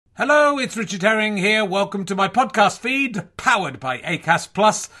Hello, it's Richard Herring here. Welcome to my podcast feed, powered by Acast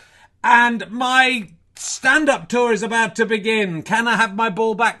Plus. And my stand-up tour is about to begin. Can I have my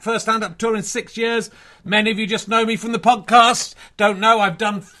ball back? First stand-up tour in 6 years. Many of you just know me from the podcast. Don't know, I've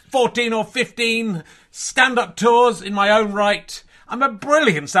done 14 or 15 stand-up tours in my own right. I'm a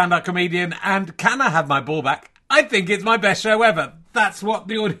brilliant stand-up comedian, and can I have my ball back? I think it's my best show ever. That's what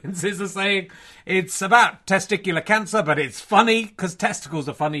the audiences are saying. It's about testicular cancer, but it's funny, because testicles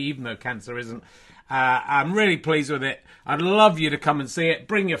are funny, even though cancer isn't. I'm really pleased with it. I'd love you to come and see it.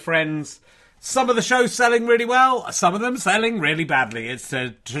 Bring your friends. Some of the shows selling really well, some of them selling really badly. It's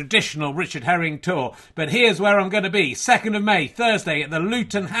a traditional Richard Herring tour. But here's where I'm going to be. 2nd of May, Thursday, at the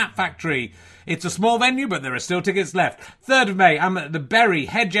Luton Hat Factory. It's a small venue, but there are still tickets left. 3rd of May, I'm at the Bury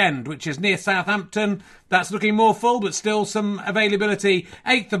Hedge End, which is near Southampton. That's looking more full, but still some availability.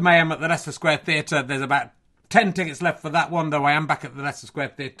 8th of May, I'm at the Leicester Square Theatre. There's about 10 tickets left for that one, though I am back at the Leicester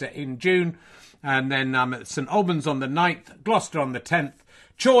Square Theatre in June. And then I'm at St Albans on the 9th, Gloucester on the 10th.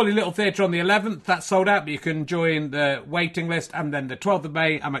 Chorley Little Theatre on the 11th, that's sold out, but you can join the waiting list. And then the 12th of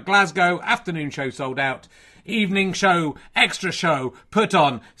May, I'm at Glasgow, afternoon show sold out, evening show, extra show, put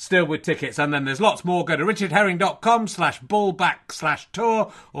on, still with tickets. And then there's lots more. Go to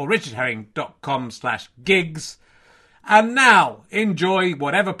richardherring.com/ballback/tour or richardherring.com/gigs. And now, enjoy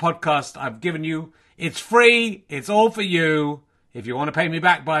whatever podcast I've given you. It's free, it's all for you. If you want to pay me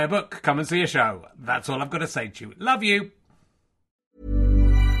back, buy a book, come and see a show. That's all I've got to say to you. Love you.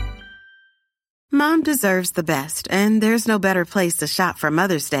 Mom deserves the best, and there's no better place to shop for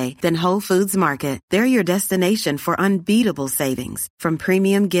Mother's Day than Whole Foods Market. They're your destination for unbeatable savings, from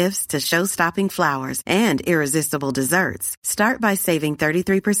premium gifts to show-stopping flowers and irresistible desserts. Start by saving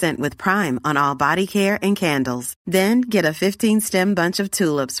 33% with Prime on all body care and candles. Then get a 15-stem bunch of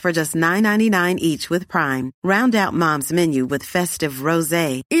tulips for just $9.99 each with Prime. Round out Mom's menu with festive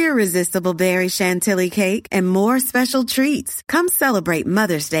rosé, irresistible berry chantilly cake, and more special treats. Come celebrate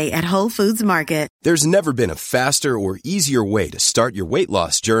Mother's Day at Whole Foods Market. There's never been a faster or easier way to start your weight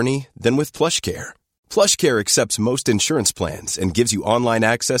loss journey than with PlushCare. PlushCare accepts most insurance plans and gives you online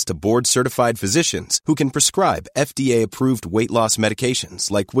access to board-certified physicians who can prescribe FDA-approved weight loss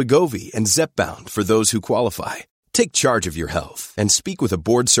medications like Wegovy and Zepbound for those who qualify. Take charge of your health and speak with a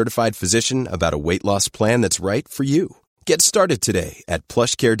board-certified physician about a weight loss plan that's right for you. Get started today at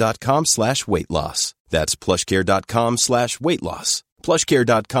plushcare.com/weight loss. That's plushcare.com/weight loss.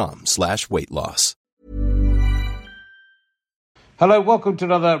 plushcare.com/weight loss. Hello, welcome to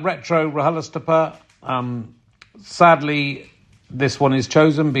another Retro RHLSTP. Sadly, this one is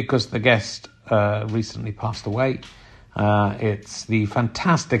chosen because the guest recently passed away. It's the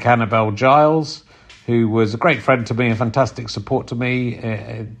fantastic Annabel Giles, who was a great friend to me, a fantastic support to me,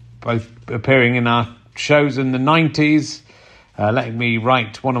 both appearing in our shows in the 90s, letting me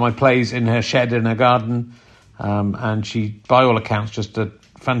write one of my plays in her shed in her garden. And she, by all accounts, just a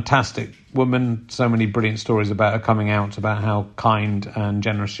fantastic woman. So many brilliant stories about her coming out, about how kind and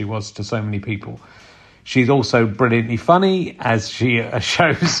generous she was to so many people. She's also brilliantly funny, as she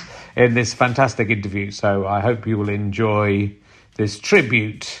shows in this fantastic interview. So I hope you will enjoy this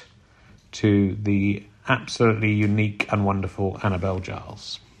tribute to the absolutely unique and wonderful Annabel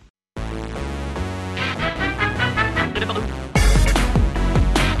Giles.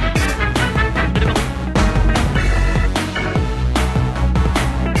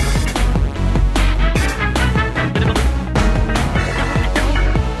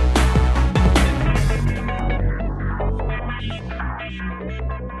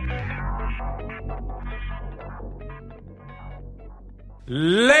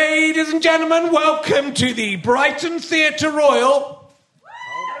 Ladies and gentlemen, welcome to the Brighton Theatre Royal.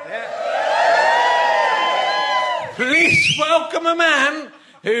 Please welcome a man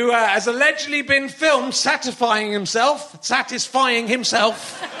who has allegedly been filmed satisfying himself.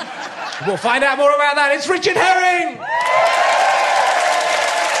 We'll find out more about that. It's Richard Herring!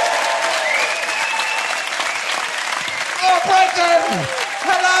 Oh, Brighton!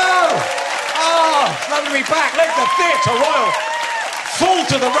 Hello! Oh, it's lovely to be back. Look, the Theatre Royal. Full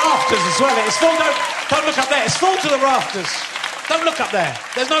to the rafters as well. It's full. Don't look up there. It's full to the rafters. Don't look up there.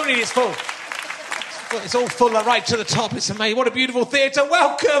 There's no need. It's full. It's all full right to the top. It's amazing. What a beautiful theatre.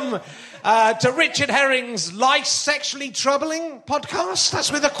 Welcome to Richard Herring's Life Sexually Troubling podcast.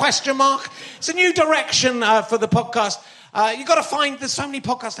 That's with a question mark. It's a new direction for the podcast. You've got to find, there's so many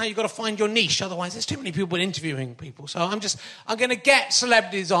podcasts now, you've got to find your niche, otherwise there's too many people interviewing people. So I'm going to get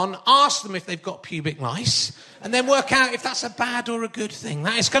celebrities on, ask them if they've got pubic lice, and then work out if that's a bad or a good thing.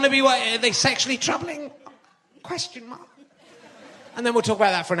 That is going to be what, are they sexually troubling? Question mark. and then we'll talk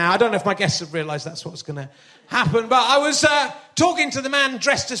about that for an hour. I don't know if my guests have realised that's what's going to happen, but I was talking to the man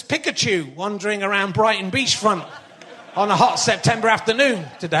dressed as Pikachu, wandering around Brighton beachfront on a hot September afternoon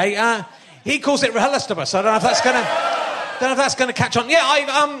today. He calls it RHLSTP, so I don't know if that's going to catch on. Yeah,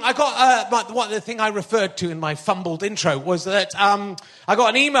 I got the thing I referred to in my fumbled intro was that I got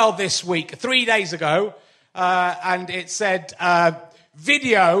an email this week, 3 days ago, and it said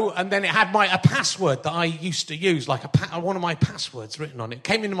video, and then it had a password that I used to use, like one of my passwords written on it. It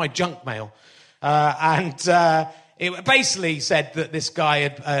came into my junk mail, and it basically said that this guy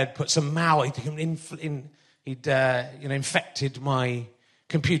had put some malware. He'd infected my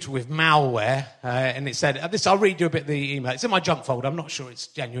computer with malware, and it said, I'll read you a bit of the email. It's in my junk folder. I'm not sure it's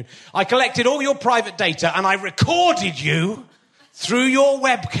genuine. I collected all your private data, and I recorded you through your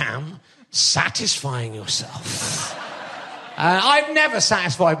webcam satisfying yourself. I've never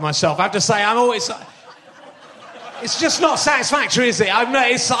satisfied myself. I have to say, I'm always... It's just not satisfactory, is it?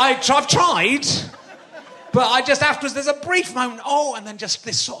 I've tried, but I just afterwards, there's a brief moment, and then just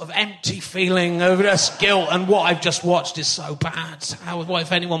this sort of empty feeling of just guilt, and what I've just watched is so bad. What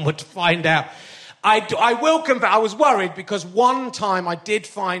if anyone would find out? I will confess, I was worried because one time I did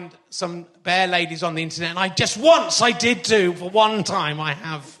find some bare ladies on the internet, and I did do, for one time, I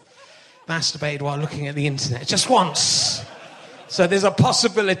have masturbated while looking at the internet. Just once. So there's a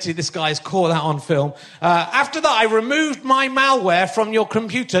possibility this guy's caught that on film. After that, I removed my malware from your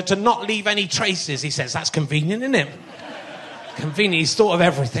computer to not leave any traces. He says, that's convenient, isn't it? Convenient, he's thought of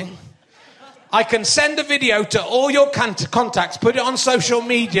everything. I can send a video to all your contacts, put it on social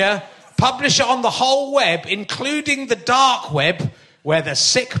media, publish it on the whole web, including the dark web, where the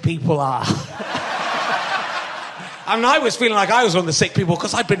sick people are. I was feeling like I was one of the sick people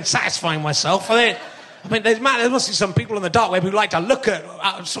because I'd been satisfying myself. There must be some people on the dark web who like to look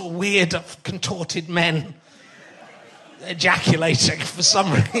at sort of weird, contorted men ejaculating for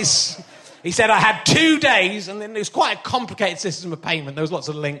some reason. He said I had 2 days, and then it was quite a complicated system of payment. There was lots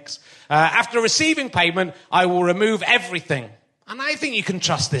of links. After receiving payment, I will remove everything. And I think you can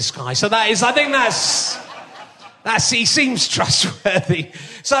trust this guy. So he seems trustworthy.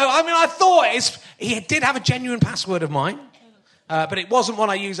 So, I thought he did have a genuine password of mine. But it wasn't one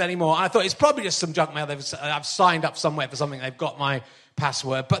I use anymore. I thought it's probably just some junk mail. I've signed up somewhere for something. They've got my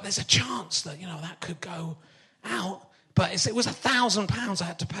password. But there's a chance that, that could go out. But it was £1,000 I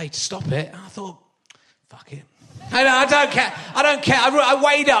had to pay to stop it. And I thought, fuck it. I don't care. I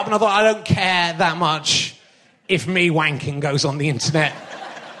weighed up and I thought, I don't care that much if me wanking goes on the internet.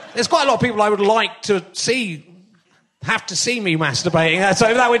 There's quite a lot of people I would like to have to see me masturbating. So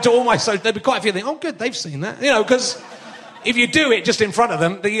if that went to all my social, there'd be quite a few things. Oh, good, they've seen that. Because... if you do it just in front of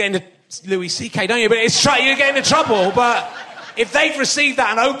them, then you get into Louis C.K., don't you? But you get into trouble. But if they've received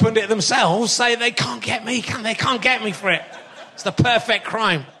that and opened it themselves, say they can't get me, can they? Can't get me for it. It's the perfect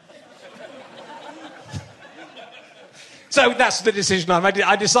crime. So that's the decision I made.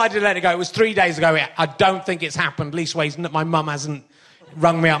 I decided to let it go. It was 3 days ago. I don't think it's happened. Leastways, my mum hasn't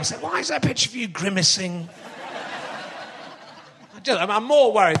rung me up and said, why is there a picture of you grimacing? I'm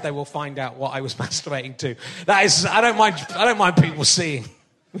more worried they will find out what I was masturbating to. That is, I don't mind people seeing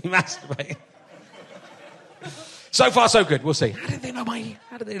me masturbating. So far, so good. We'll see. How did they know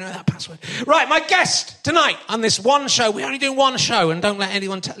that password? Right, my guest tonight on this one show. We only do one show, and don't let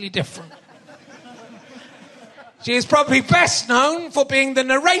anyone tell you different. She is probably best known for being the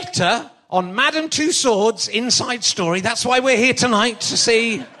narrator on Madame Tussauds' Inside Story. That's why we're here tonight, to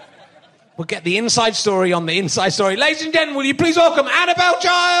see... We'll get the inside story on the inside story. Ladies and gentlemen, will you please welcome Annabel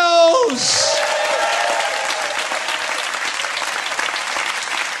Giles?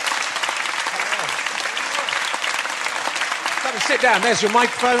 Come and sit down. There's your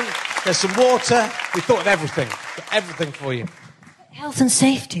microphone. There's some water. We thought of everything. Everything for you. Health and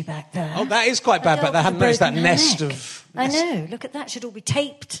safety back there. Oh, that is quite bad back there. I hadn't noticed that nest of... I know. Look at that. Should all be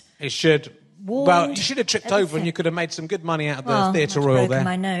taped. It should... Warned, well, you should have tripped over and you could have made some good money out of the Theatre Royal there. Broken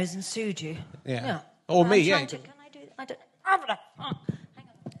my nose and sued you. Yeah. Or me, yeah. Can I do... I don't... Hang on.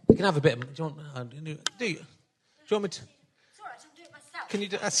 You can have a bit of... Do you want... Do you want me to... It's all right, I'll do it myself. Can you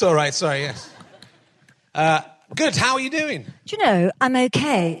do... That's all right, sorry, yes. Good, how are you doing? Do you know, I'm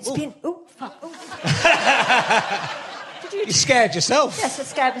okay. It's been... Oh, fuck. Oh. You scared yourself. Yes, I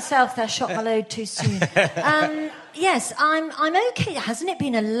scared myself. I shot my load too soon. Yes, I'm okay. Hasn't it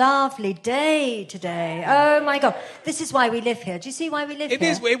been a lovely day today? Oh, my God. This is why we live here. Do you see why we live here?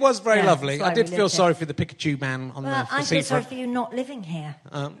 It was very lovely. I did feel sorry for the Pikachu man on the I feel sorry for you not living here.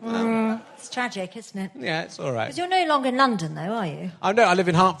 It's tragic, isn't it? Yeah, it's all right. Because you're no longer in London, though, are you? Oh, no, I live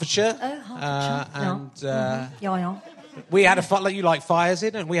in Hertfordshire. Oh, Hertfordshire. Yeah. We had a fire, like you like fires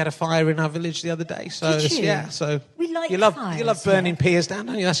in, and we had a fire in our village the other day. So Did you? yeah, so we like you love fires, burning piers down,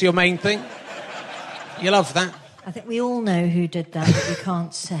 don't you? That's your main thing. You love that. I think we all know who did that, but we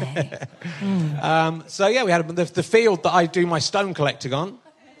can't say. So yeah, we had the field that I do my stone collecting on,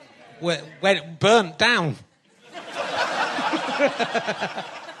 where it burnt down.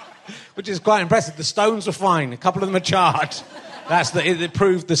 Which is quite impressive. The stones were fine. A couple of them are charred. It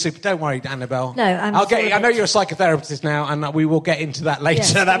proved the super. Don't worry, Annabel. No, I know you're a psychotherapist now, and we will get into that later.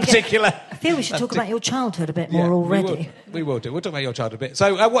 Yes, that particular. I feel we should talk about your childhood a bit more already. We will do. We'll talk about your childhood a bit.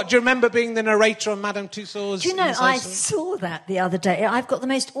 So, what do you remember being the narrator on Madame Tussauds? Do you know, I saw that the other day. I've got the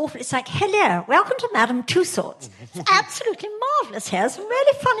most awful. It's like, hello, welcome to Madame Tussauds. It's absolutely marvellous here. Some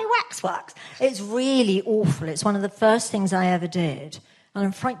really funny waxworks. It's really awful. It's one of the first things I ever did. And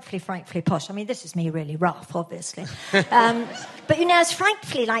I'm frightfully posh. I mean, this is me really rough, obviously. But, you know, I was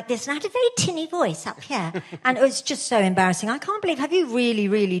frightfully like this, and I had a very tinny voice up here. And it was just so embarrassing. I can't believe, have you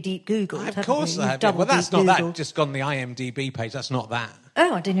really deep Googled? Of course I have. Well, that's not that. Just gone the IMDb page. That's not that.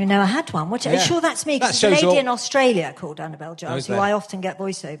 Oh, I didn't even know I had one. Are you sure that's me? Because there's a lady in Australia called Annabel, Giles, who I often get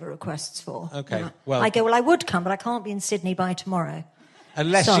voiceover requests for. Okay, I go, well, I would come, but I can't be in Sydney by tomorrow.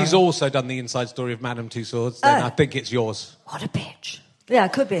 Unless she's also done the inside story of Madame Tussauds, then I think it's yours. What a bitch. Yeah,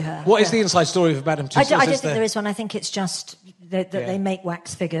 it could be her. What is the inside story of Madame Tussauds? I don't think there is one. I think it's just that they make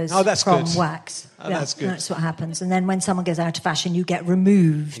wax figures from wax. Oh, that's good. That's what happens. And then when someone goes out of fashion, you get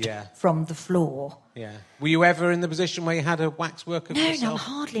removed from the floor. Yeah. Were you ever in the position where you had a waxwork of yourself? No,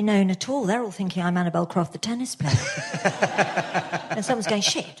 hardly known at all. They're all thinking I'm Annabel Croft, the tennis player. And someone's going,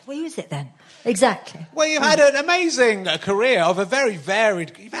 shit, well, who is it then? Exactly. Well, you've had an amazing career of a very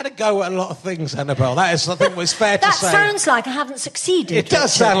varied... You've had a go at a lot of things, Annabel. That is something was fair to say. That sounds like I haven't succeeded. It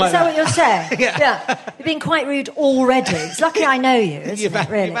does sound like that. Is that what you're saying? Yeah. You've been quite rude already. It's lucky I know you, isn't it,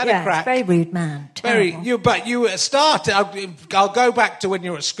 really? You've had a crack. It's a very rude man. But you started... I'll go back to when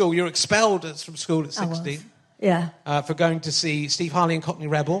you were at school. You were expelled from school at 16. Yeah. For going to see Steve Harley and Cockney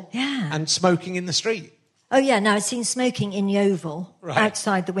Rebel. Yeah. And smoking in the street. Oh, yeah, no, I've seen smoking in Yeovil,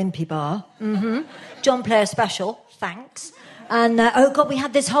 outside the Wimpy Bar. Mm-hmm. John Player special, thanks. And, oh, God, we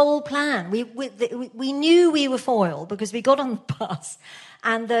had this whole plan. We knew we were foiled because we got on the bus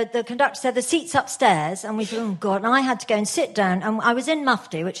and the conductor said, the seat's upstairs. And we thought, oh, God. And I had to go and sit down. And I was in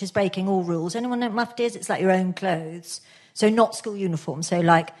mufti, which is breaking all rules. Anyone know what mufti is? It's like your own clothes. So not school uniform. So,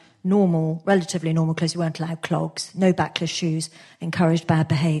 like... relatively normal clothes. You weren't allowed clogs, no backless shoes, encouraged bad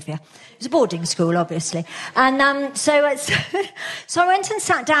behaviour. It was a boarding school, obviously. And so I went and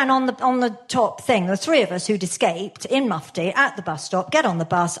sat down on the top thing. The three of us who'd escaped in mufti at the bus stop, get on the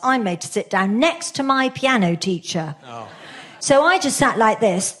bus. I'm made to sit down next to my piano teacher. Oh. So I just sat like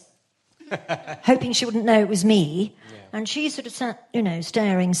this, hoping she wouldn't know it was me. Yeah. And she sort of sat,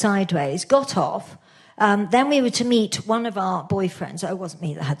 staring sideways, got off. Then we were to meet one of our boyfriends. It wasn't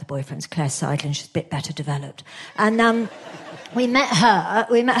me that had the boyfriends, Claire Seidlin. She's a bit better developed. And we met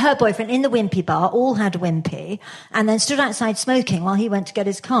her boyfriend in the Wimpy Bar, all had a Wimpy, and then stood outside smoking while he went to get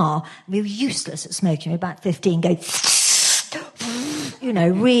his car. We were useless at smoking. We were about 15, going...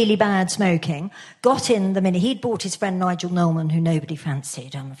 really bad smoking. Got in the minute. He'd bought his friend Nigel Nolan, who nobody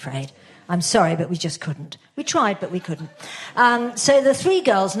fancied, I'm afraid. I'm sorry, but we just couldn't. We tried, but we couldn't. So the three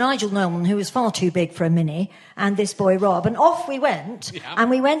girls, Nigel Nolan, who was far too big for a Mini, and this boy Rob, and off we went. Yeah. And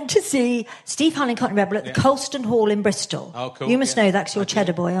we went to see Steve Harley and Cockney Rebel at the Colston Hall in Bristol. Oh, cool. You must know that because you're a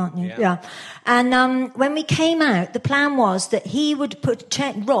cheddar boy, aren't you? Yeah. And when we came out, the plan was that he would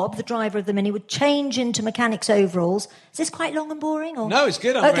Rob, the driver of the Mini, would change into mechanic's overalls. Is this quite long and boring? Or? No, it's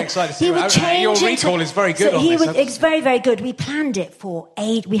good. I'm very excited to see your recall is very good on this. It's very, very good. We planned it for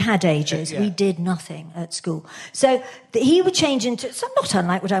we had ages. Yeah. We did nothing at school. So he would change into, not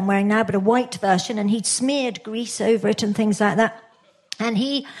unlike what I'm wearing now, but a white version, and he'd smeared grease over it and things like that. And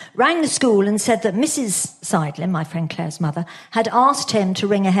he rang the school and said that Mrs. Seidlin, my friend Claire's mother, had asked him to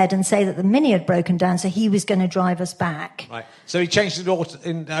ring ahead and say that the Mini had broken down, so he was going to drive us back. Right. So he changed it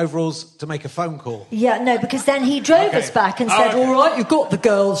in overalls to make a phone call? Yeah, no, because then he drove us back and said, all right, you've got the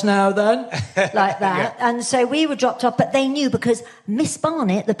girls now then, like that. Yeah. And so we were dropped off, but they knew because Miss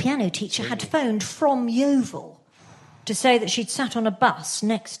Barnett, the piano teacher, had phoned from Yeovil to say that she'd sat on a bus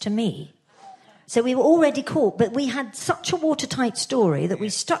next to me. So we were already caught, but we had such a watertight story that we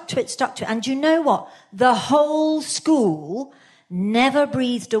stuck to it. And you know what? The whole school never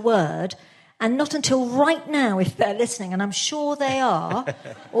breathed a word, and not until right now, if they're listening, and I'm sure they are,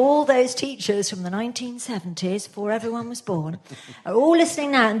 all those teachers from the 1970s, before everyone was born, are all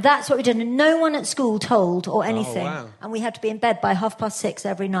listening now, and that's what we did. And no one at school told or anything. Oh, wow. And we had to be in bed by 6:30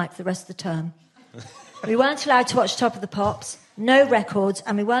 every night for the rest of the term. We weren't allowed to watch Top of the Pops. no records,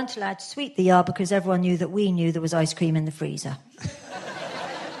 and we weren't allowed to sweep the yard because everyone knew that we knew there was ice cream in the freezer.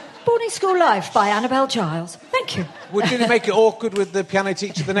 Boarding School Life by Annabel Giles. Thank you. Well, did it make it awkward with the piano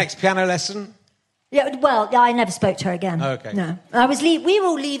teacher the next piano lesson? Yeah, well, I never spoke to her again. Okay. No. We were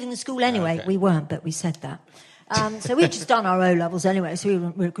all leaving the school anyway. Okay. We weren't, but we said that. So we'd just done our O-levels anyway,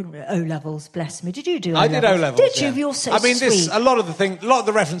 so we couldn't do O-levels, bless me. Did you do O-levels? I did O-levels, Did you? yeah. You're so I mean, sweet. a lot of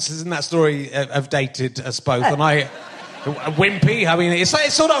the references in that story have dated us both, and I... Wimpy, I mean, it's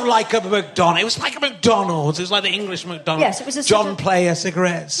sort of like a McDonald's. It was like a McDonald's. It was like the English McDonald's. Yes, it was a John sort of... Player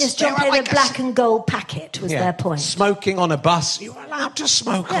cigarettes. Yes, John Player, like black and gold packet was their point. Smoking on a bus. You were allowed to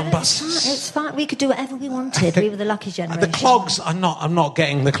smoke on buses. It's fine. We could do whatever we wanted. We were the lucky generation. The clogs, I'm not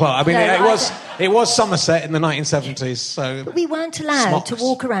getting the clog. I mean, it was Somerset in the 1970s, so... But we weren't allowed to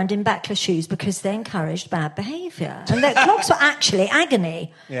walk around in backless shoes because they encouraged bad behaviour. And the clogs were actually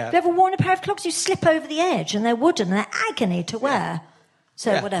agony. Yeah. Have you ever worn a pair of clogs? You slip over the edge and they're wooden and they're agony to wear. Yeah.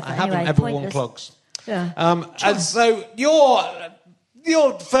 So whatever. I haven't ever worn clogs. Yeah. And so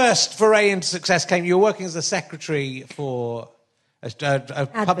your first foray into success came. You were working as a secretary for a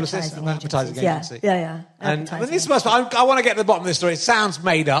publicist, an advertising agency. Yeah. And this I want to get to the bottom of this story. It sounds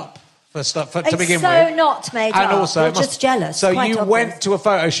made up to begin with. It's so not made up. And also, you're just jealous. So Quite you obvious. went to a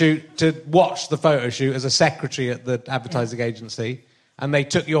photo shoot to watch the photo shoot as a secretary at the advertising agency. And they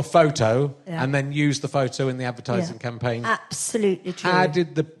took your photo and then used the photo in the advertising campaign. Absolutely true. How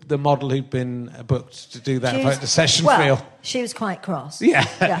did the model who'd been booked to do that photo session feel? She was quite cross.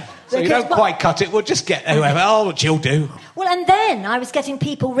 Yeah. So you don't quite cut it. We'll just get whoever. Oh, she'll do. Well, and then I was getting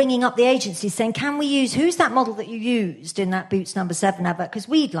people ringing up the agency saying, can we use... Who's that model that you used in that Boots No. 7 advert? Because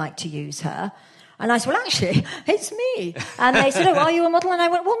we'd like to use her. And I said, well, actually, it's me. And they said, oh, are you a model? And I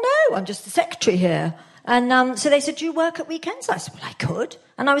went, well, no, I'm just the secretary here. And so they said, do you work at weekends? I said, well, I could.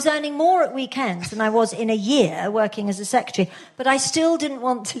 And I was earning more at weekends than I was in a year working as a secretary. But I still didn't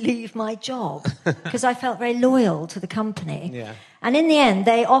want to leave my job because I felt very loyal to the company. Yeah. And in the end,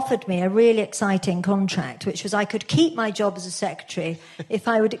 they offered me a really exciting contract, which was I could keep my job as a secretary if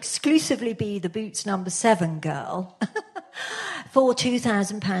I would exclusively be the Boots No. 7 girl for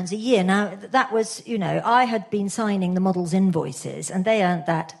 £2,000 a year. Now, that was, I had been signing the models' invoices, and they earned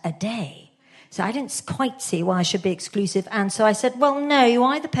that a day. So I didn't quite see why I should be exclusive. And so I said, well, no, you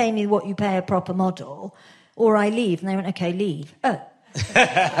either pay me what you pay a proper model or I leave. And they went, OK, leave. Oh.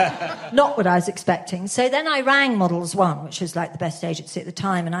 Not what I was expecting. So then I rang Models One, which was like the best agency at the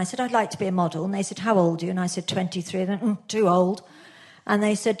time. And I said, I'd like to be a model. And they said, how old are you? And I said, 23. They went, too old. And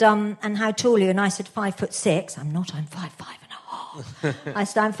they said, and how tall are you? And I said, 5'6". I'm not, I'm 5'5.5". I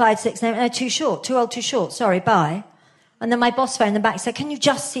said, I'm 5'6". And they went, no, too short, too old, too short. Sorry, bye. And then my boss phoned them back and said, can you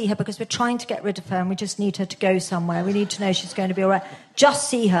just see her? Because we're trying to get rid of her and we just need her to go somewhere. We need to know she's going to be all right. Just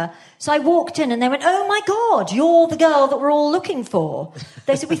see her. So I walked in and they went, oh, my God, you're the girl that we're all looking for.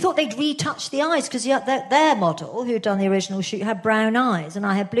 They said, we thought they'd retouch the eyes because their model, who'd done the original shoot, had brown eyes and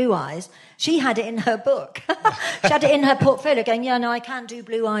I had blue eyes. She had it in her book. She had it in her portfolio going, yeah, no, I can do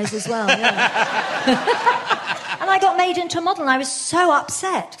blue eyes as well. Yeah. And I got made into a model and I was so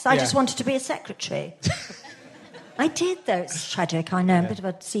upset because I just wanted to be a secretary. I did, though. It's tragic, I know. I'm a bit of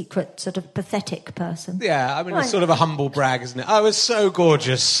a secret, sort of pathetic person. Yeah, I mean, it's sort of a humble brag, isn't it? I was so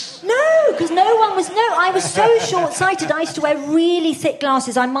gorgeous. No, because I was so short-sighted. I used to wear really thick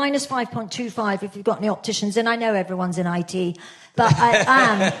glasses. I'm minus 5.25 if you've got any opticians, and I know everyone's in IT, but I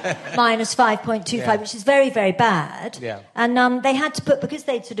am minus 5.25, which is very, very bad. Yeah. And they had to put, because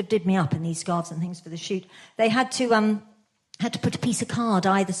they sort of did me up in these scarves and things for the shoot, they had to put a piece of card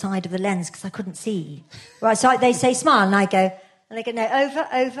either side of the lens because I couldn't see. Right, so they say smile, and I go, and they go, no,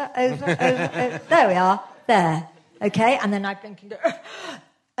 over. There we are, there, okay? And then I blink and go,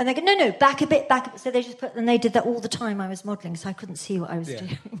 and they go, no, back a bit. So they just and they did that all the time I was modelling, so I couldn't see what I was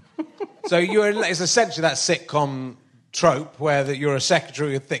doing. So it's essentially that sitcom trope where you're a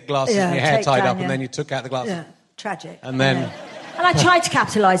secretary with thick glasses and your hair tied up, and then you took out the glasses. Yeah, tragic. And then... And I tried to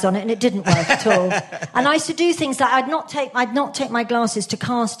capitalise on it, and it didn't work at all. And I used to do things like I'd not take my glasses to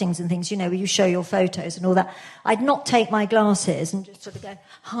castings and things, where you show your photos and all that. I'd not take my glasses and just sort of go,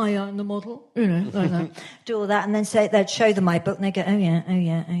 hi, I'm the model, like that. Do all that, and then they'd show them my book, and they'd go, oh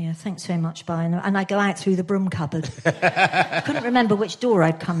yeah, thanks very much, bye. And I'd go out through the broom cupboard. I couldn't remember which door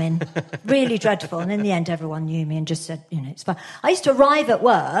I'd come in. Really dreadful. And in the end, everyone knew me and just said, it's fine. I used to arrive at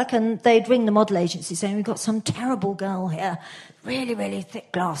work, and they'd ring the model agency saying, we've got some terrible girl here. Really, really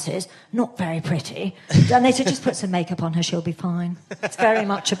thick glasses, not very pretty. And they said, just put some makeup on her, she'll be fine. It's very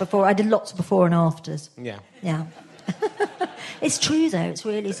much a before. I did lots of before and afters. Yeah. It's true, though. It's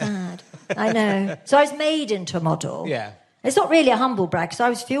really sad. I know. So I was made into a model. Yeah. It's not really a humble brag, because I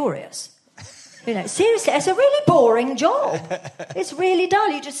was furious. You know, seriously, it's a really boring job. It's really dull.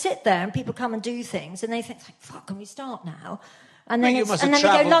 You just sit there and people come and do things and they think, fuck, can we start now? And then, we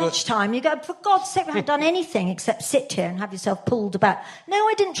go lunchtime. You go, for God's sake, we haven't done anything except sit here and have yourself pulled about. No,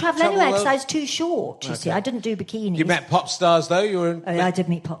 I didn't travel anywhere because I was too short, you see. I didn't do bikinis. You met pop stars, though? I did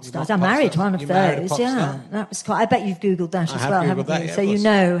meet pop stars. I married one of those, yeah. That was quite... I bet you've Googled that as well, haven't you? So you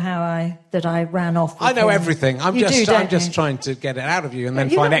know that I ran off with I know him. everything. I'm just trying to get it out of you and then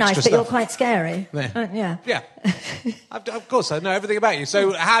find extra nice, stuff. But you're quite scary. Yeah. Of course, I know everything about you.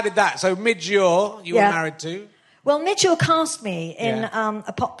 So how did that... So Midge-Ure, you were married to... Well, Midge-Ure cast me in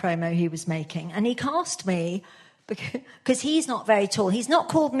a pop promo he was making, and he cast me because he's not very tall. He's not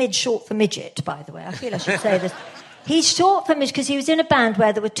called Midge short for midget, by the way. I feel I should say this. He's short for midge because he was in a band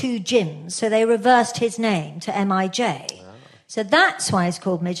where there were two Jims, so they reversed his name to M-I-J. Oh. So that's why he's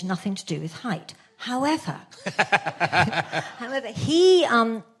called Midge, nothing to do with height. However, he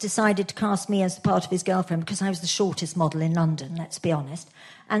decided to cast me as part of his girlfriend because I was the shortest model in London, let's be honest.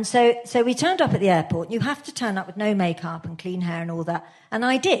 And so we turned up at the airport. You have to turn up with no makeup and clean hair and all that. And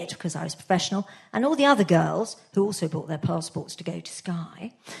I did, because I was professional. And all the other girls, who also brought their passports to go to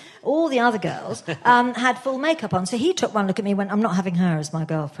Skye, all the other girls had full makeup on. So he took one look at me and went, I'm not having her as my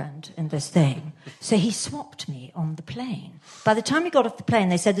girlfriend in this thing. So he swapped me on the plane. By the time we got off the plane,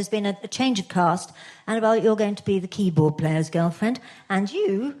 they said, there's been a change of cast. Annabel, you're going to be the keyboard player's girlfriend. And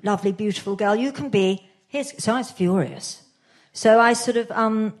you, lovely, beautiful girl, you can be his... So I was furious. So I sort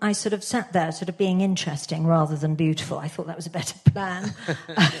of sat there, sort of being interesting rather than beautiful. I thought that was a better plan.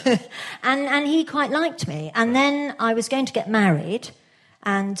 and he quite liked me. And then I was going to get married,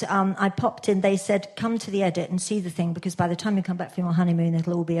 and I popped in. They said, come to the edit and see the thing, because by the time you come back from your honeymoon,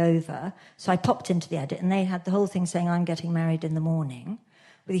 it'll all be over. So I popped into the edit, and they had the whole thing saying, I'm getting married in the morning,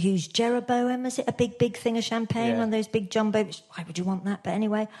 with a huge Jeroboam, is it? A big thing of champagne, one of those big jumbo... Why would you want that? But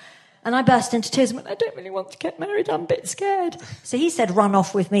anyway... And I burst into tears and went, I don't really want to get married, I'm a bit scared. So he said, run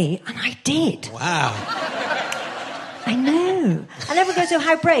off with me, and I did. Wow. I know. And everyone goes, oh,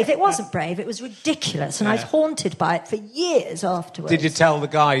 how brave. It wasn't brave, it was ridiculous, and I was haunted by it for years afterwards. Did you tell the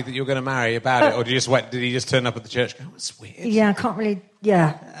guy that you were going to marry about it, or did he just turn up at the church and go, that's weird? Yeah, I can't really...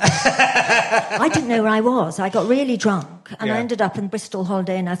 Yeah. I didn't know where I was. I got really drunk, and I ended up in Bristol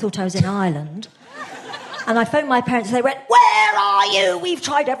holiday, and I thought I was in Ireland. And I phoned my parents and they went, where are you? We've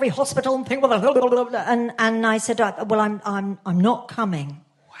tried every hospital and thing. And I said, well, I'm not coming.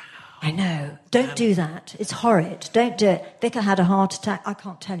 Wow. I know. Don't do that. It's horrid. Don't do it. Vicar had a heart attack. I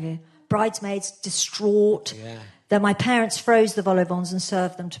can't tell you. Bridesmaids distraught. Yeah. Then my parents froze the vol au vents and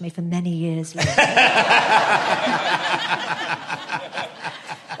served them to me for many years later.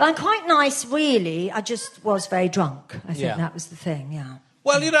 I'm quite nice, really. I just was very drunk. I think that was the thing, yeah.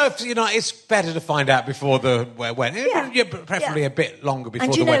 Well, it's better to find out before the wedding. Yeah. Preferably a bit longer before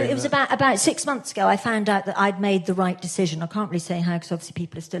the wedding. And it was about 6 months ago I found out that I'd made the right decision. I can't really say how, because obviously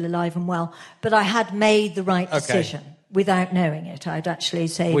people are still alive and well, but I had made the right decision without knowing it. I'd actually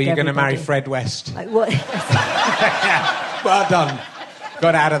saved Were you going to marry Fred West? Well done.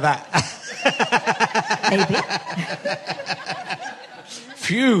 Got out of that. Maybe.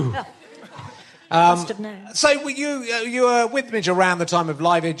 Phew. Yeah. Must have known. So were you were with Midge around the time of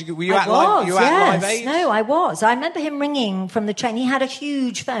Live Aid? Were you at Live Aid? No, I was. I remember him ringing from the train. He had a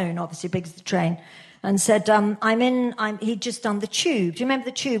huge phone, obviously big as the train, and said, he'd just done the Tube. Do you remember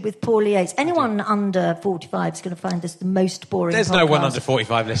the Tube with Paul Yates? Anyone under 45 is going to find this the most boring There's podcast. no one under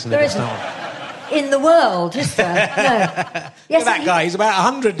 45 listening to this. In the world, is there? No. Yes, that guy, he's about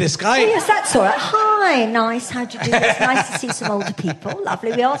 100, this guy. Oh, yes, that's all right. Hi, nice, how'd you do? It's nice to see some older people.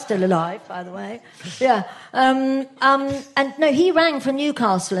 Lovely, we are still alive, by the way. Yeah. And no, he rang from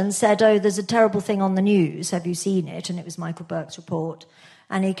Newcastle and said, oh, there's a terrible thing on the news, have you seen it? And it was Michael Burke's report.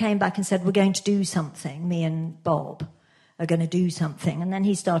 And he came back and said, we're going to do something, me and Bob are going to do something. And then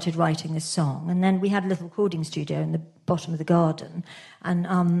he started writing this song. And then we had a little recording studio in the bottom of the garden.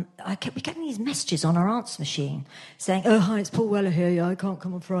 And we kept getting these messages on our answer machine saying, oh, hi, it's Paul Weller here. Yeah, I can't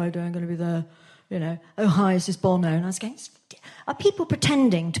come on Friday. I'm going to be there. Oh, hi, is this Bono? And I was going, are people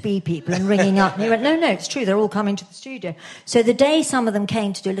pretending to be people and ringing up? And he went, no, it's true. They're all coming to the studio. So the day some of them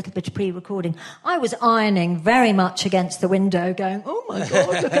came to do a little bit of pre-recording, I was ironing very much against the window going, oh, my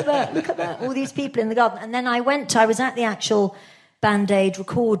God, look at that. All these people in the garden. And then I was at the actual Band Aid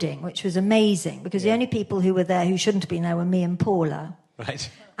recording, which was amazing because the only people who were there who shouldn't have been there were me and Paula. Right.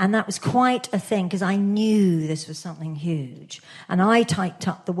 And that was quite a thing because I knew this was something huge. And I typed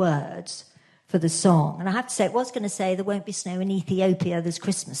up the words for the song. And I have to say, it was going to say, there won't be snow in Ethiopia this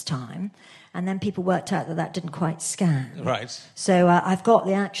Christmas time. And then people worked out that didn't quite scan. Right. So I've got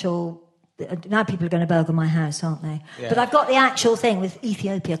the actual Now people are going to burgle my house, aren't they? Yeah. But I've got the actual thing with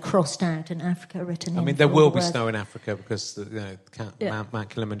Ethiopia crossed out and Africa written in. I mean, there will be snow in Africa because Mount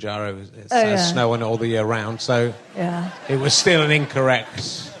Kilimanjaro has snow on it all the year round, so it was still an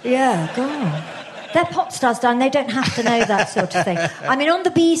incorrect... Yeah, God. They're pop stars, Dan. They don't have to know that sort of thing. I mean, on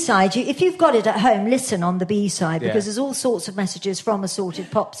the B-side, if you've got it at home, listen on the B-side, because there's all sorts of messages from assorted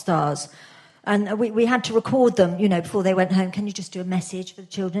pop stars. And we had to record them, before they went home. Can you just do a message for the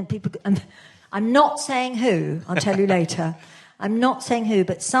children? People, I'm not saying who, I'll tell you later. I'm not saying who,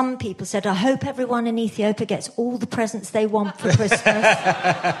 but some people said, I hope everyone in Ethiopia gets all the presents they want for Christmas.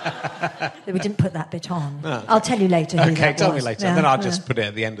 We didn't put that bit on. No. I'll tell you later who Okay, that tell was. me later. Then I'll just put it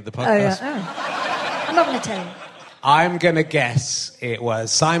at the end of the podcast. I'm not going to tell you. I'm going to guess it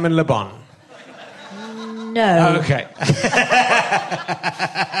was Simon Le Bon. No. Okay.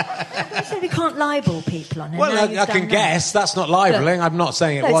 You said we can't libel people on it. Well, I can guess. That's not libeling. I'm not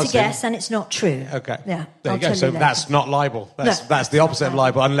saying it was. It's a guess, and it's not true. Okay. Yeah. There you go. So that's not libel. That's the opposite of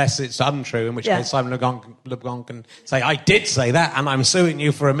libel, unless it's untrue, in which case Simon Le Bon can say, I did say that, and I'm suing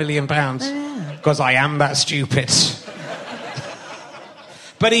you for £1 million because I am that stupid.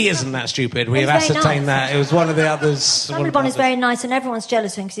 But he isn't that stupid. We have ascertained that. It was one of the others. Simon Le Bon is very nice, and everyone's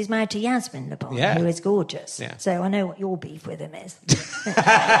jealous of him because he's married to Yasmin Le Bon, who is gorgeous. Yeah. So I know what your beef with him is. Good.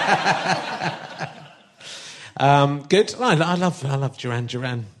 I love Duran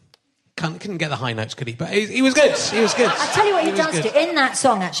Duran. Couldn't get the high notes, could he? But he was good. He was good. I'll tell you what he does do. In that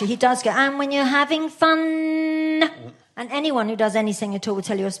song, actually, he does go, and when you're having fun... And anyone who does anything at all will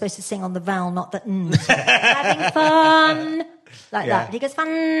tell you you're supposed to sing on the vowel, not the n. Having fun... Like that. He goes,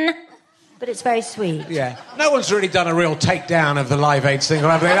 fun, but it's very sweet. Yeah. No one's really done a real takedown of the Live Aid single,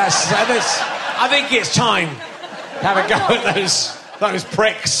 have they? I think it's time to have a go at those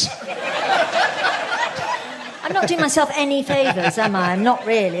pricks. I'm not doing myself any favours, am I? I'm not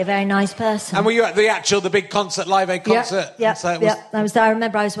really a very nice person. And were you at the big concert, Live Aid concert? Yeah. I was there. I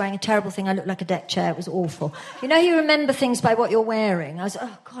remember I was wearing a terrible thing. I looked like a deck chair. It was awful. You remember things by what you're wearing. It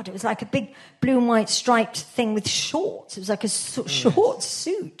was like a big blue and white striped thing with shorts. It was like a short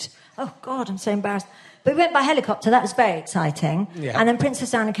suit. Oh, God, I'm so embarrassed. But we went by helicopter. That was very exciting. Yeah. And then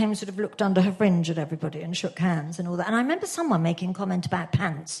Princess Diana came and sort of looked under her fringe at everybody and shook hands and all that. And I remember someone making a comment about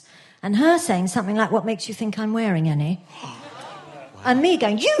pants. And her saying something like, what makes you think I'm wearing any? Wow. And me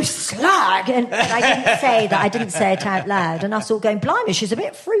going, you slag! And I didn't say that. I didn't say it out loud. And us all going, blimey, she's a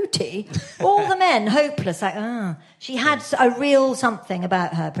bit fruity. All the men, hopeless, like, She had a real something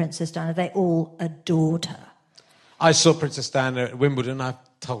about her, Princess Diana. They all adored her. I saw Princess Diana at Wimbledon. I've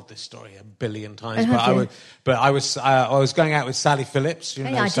told this story 1 billion times. I was going out with Sally Phillips. You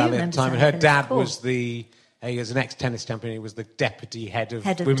know Sally at the time. And her dad was he was an ex-tennis champion. He was the deputy head of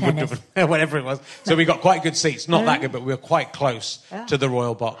Wimbledon, whatever it was. So we got quite good seats. Not that good, but we were quite close to the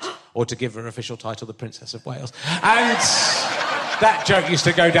royal box, or to give her official title, the Princess of Wales. And that joke used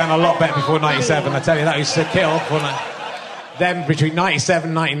to go down a lot better before 97. I tell you, that used to kill. Then between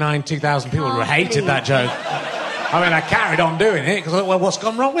 97, 99, 2000, people hated that joke. I mean, I carried on doing it because I thought, well, what's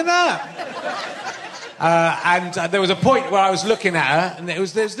gone wrong with that? And there was a point where I was looking at her, and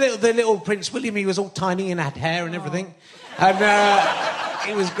the little Prince William. He was all tiny and had hair and everything, and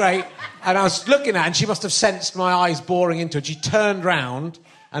he was great. And I was looking at her, and she must have sensed my eyes boring into it. She turned round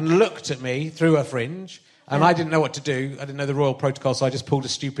and looked at me through her fringe, and I didn't know what to do. I didn't know the royal protocol, so I just pulled a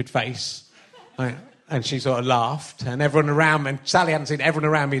stupid face. And she sort of laughed, and everyone around me, and Sally hadn't seen it, everyone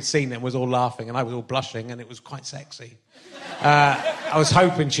around me had seen it and was all laughing, and I was all blushing, and it was quite sexy. I was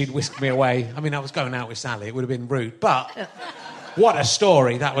hoping she'd whisk me away. I mean, I was going out with Sally. It would have been rude. But what a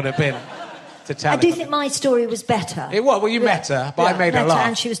story that would have been to tell. I do think my story was better. It was. Well, you met her, but I made her laugh.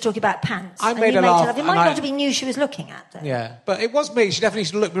 And she was talking about pants. I made her laugh. It might not have been you she was looking at, though. Yeah, but it was me. She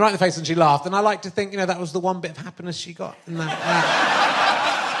definitely looked me right in the face and she laughed. And I like to think, that was the one bit of happiness she got. In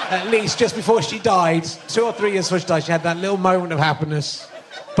that, at least just before she died, 2 or 3 years before she died, she had that little moment of happiness.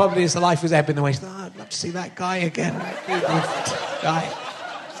 Probably as the life was ebbing away. She thought, I'd love to see that guy again. Guy.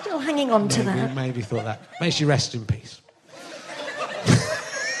 Still hanging on to that. Maybe thought that. May she rest in peace.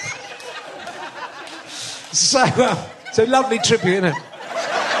 So lovely tribute, isn't it?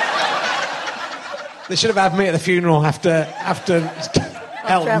 They should have had me at the funeral after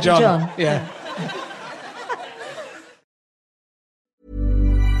Elton John. Yeah.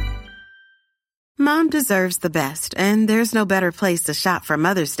 Mom deserves the best, and there's no better place to shop for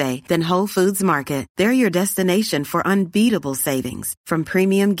Mother's Day than Whole Foods Market. They're your destination for unbeatable savings, from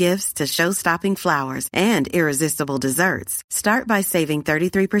premium gifts to show-stopping flowers and irresistible desserts. Start by saving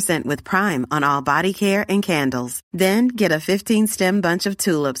 33% with Prime on all body care and candles. Then get a 15-stem bunch of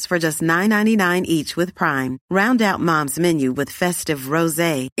tulips for just $9.99 each with Prime. Round out Mom's menu with festive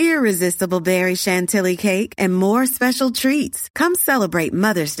rosé, irresistible berry chantilly cake, and more special treats. Come celebrate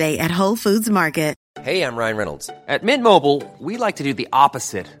Mother's Day at Whole Foods Market. Hey, I'm Ryan Reynolds. At Mint Mobile, we like to do the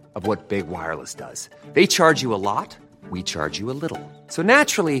opposite of what Big Wireless does. They charge you a lot, we charge you a little. So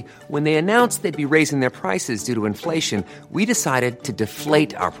naturally, when they announced they'd be raising their prices due to inflation, we decided to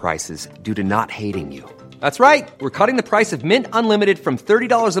deflate our prices due to not hating you. That's right. We're cutting the price of Mint Unlimited from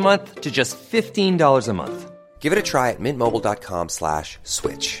 $30 a month to just $15 a month. Give it a try at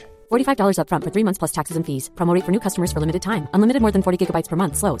mintmobile.com/switch. $45 up front for 3 months plus taxes and fees. Promo rate for new customers for limited time. Unlimited more than 40 gigabytes per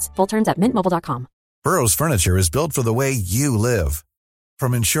month. Slows full terms at mintmobile.com. Burrow's furniture is built for the way you live.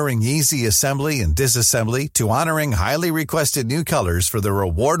 From ensuring easy assembly and disassembly to honoring highly requested new colors for their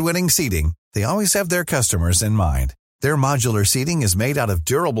award-winning seating, they always have their customers in mind. Their modular seating is made out of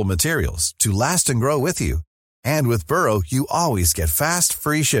durable materials to last and grow with you. And with Burrow, you always get fast,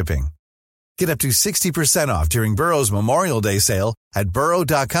 free shipping. Get up to 60% off during Burrow's Memorial Day sale at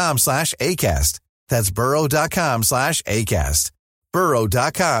burrow.com/ACAST. That's burrow.com/ACAST.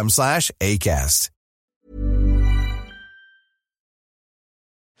 burrow.com/ACAST.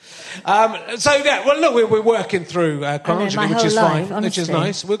 Look, we're working through chronologically, which is life, fine, honestly. which is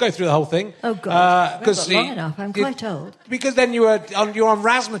nice. We'll go through the whole thing. Oh, God. Because long enough. I'm quite old. Because then you're on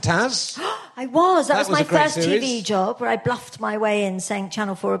Razzmatazz. I was. That was my a great first series. TV job where I bluffed my way in saying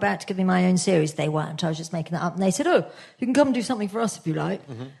Channel 4 were about to give me my own series. They weren't. I was just making that up. And they said, oh, you can come and do something for us if you like.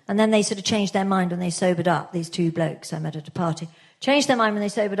 Mm-hmm. And then they sort of changed their mind when they sobered up, these two blokes I met at a party. Changed their mind when they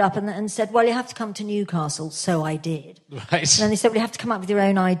sobered up and said, well, you have to come to Newcastle. So I did. Right. And then they said, well, you have to come up with your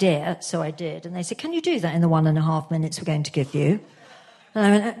own idea. So I did. And they said, can you do that in the 1.5 minutes we're going to give you? And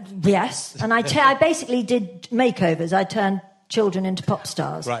I went, yes. And I basically did makeovers. I turned children into pop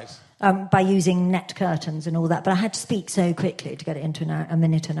stars. Right. By using net curtains and all that. But I had to speak so quickly to get it into a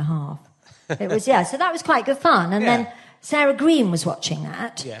minute and a half. It was, so that was quite good fun. And then Sarah Green was watching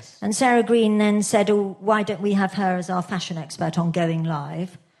that. Yes. And Sarah Green then said, oh, why don't we have her as our fashion expert on Going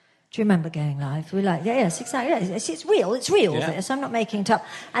Live? Do you remember Going Live? We like, yes, exactly. Yes, it's real, this. I'm not making it up.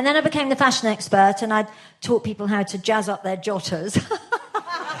 And then I became the fashion expert and I taught people how to jazz up their jotters.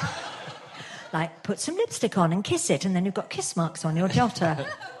 Like, put some lipstick on and kiss it, and then you've got kiss marks on your jotter.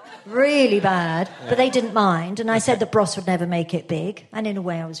 Really bad, but they didn't mind. And I said that Bros would never make it big, and in a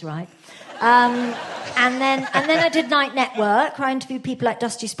way I was right. And then I did Night Network, where I interviewed people like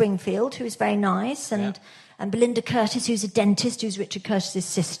Dusty Springfield, who was very nice, and Belinda Curtis, who's a dentist, who's Richard Curtis's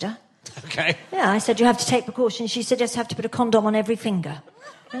sister. Okay. Yeah, I said, you have to take precautions. She said, yes, you have to put a condom on every finger.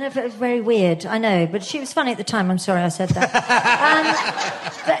 And it was very weird, I know, but she was funny at the time. I'm sorry I said that.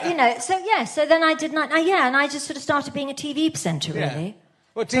 But, so then I did Night... and I just sort of started being a TV presenter, really.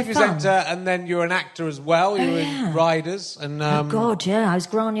 Well, TV presenter, and then you're an actor as well. You were in Riders. And, oh, God, I was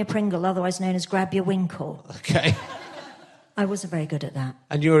Grania Pringle, otherwise known as Grab Your Winkle. Okay. I wasn't very good at that.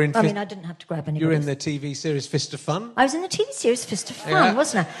 And you were in... I didn't have to grab anybody. You were in the TV series Fist of Fun? I was in the TV series Fist of Fun,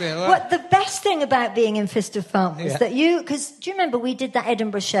 wasn't I? Yeah, well. What the best thing about being in Fist of Fun was that you... Because do you remember we did that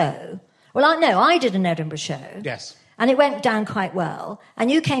Edinburgh show? Well, I did an Edinburgh show. Yes. And it went down quite well. And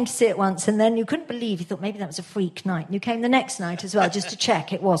you came to see it once, and then you couldn't believe, you thought maybe that was a freak night. And you came the next night as well, just to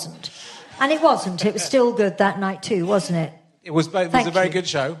check. It wasn't. And it wasn't. It was still good that night too, wasn't it? It was a very good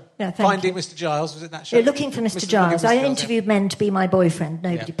show. Yeah, Finding Mr. Giles, was it that show? Yeah, Looking for Mr. Giles. I interviewed men to be my boyfriend.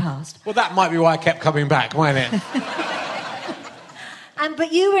 Nobody passed. Well, that might be why I kept coming back, mightn't it?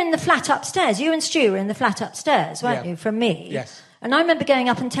 But you were in the flat upstairs. You and Stu were in the flat upstairs, weren't you, from me? Yes. And I remember going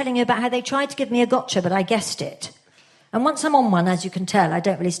up and telling you about how they tried to give me a gotcha, but I guessed it. And once I'm on one, as you can tell, I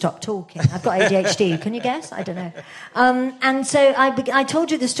don't really stop talking. I've got ADHD. Can you guess? I don't know. And so I told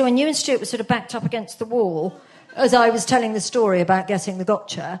you the story, and you and Stuart were sort of backed up against the wall as I was telling the story about guessing the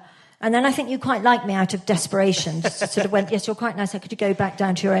gotcha. And then I think you quite liked me out of desperation. Just sort of went, yes, you're quite nice. Could you go back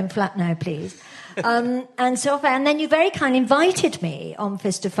down to your own flat now, please? And then you very kindly invited me on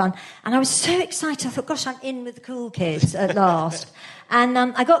Fist of Fun. And I was so excited. I thought, gosh, I'm in with the cool kids at last. And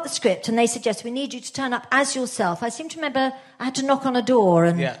I got the script, and they said, yes, we need you to turn up as yourself. I seem to remember I had to knock on a door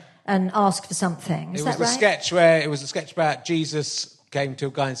and ask for something. Is that right? It was a sketch about Jesus came to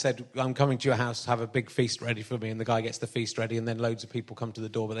a guy and said, I'm coming to your house to have a big feast ready for me. And the guy gets the feast ready, and then loads of people come to the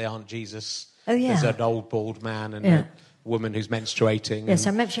door, but they aren't Jesus. Oh, yeah. There's an old bald man and woman who's menstruating. Yes,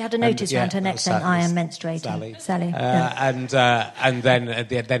 I remember she had a notice around her neck saying, I am menstruating. Sally. And then at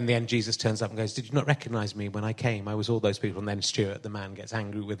the end, Jesus turns up and goes, did you not recognise me when I came? I was all those people. And then Stuart, the man, gets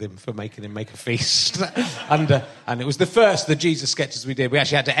angry with him for making him make a feast. And it was the first of the Jesus sketches we did. We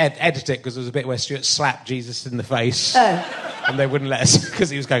actually had to edit it because there was a bit where Stuart slapped Jesus in the face. Oh. And they wouldn't let us,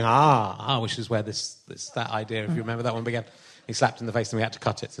 because he was going, which is where that idea, if you remember that one, began. He slapped in the face and we had to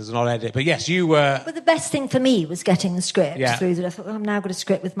cut it, so there's an odd edit. But yes, you were... But the best thing for me was getting the script through that. I thought, I've now got a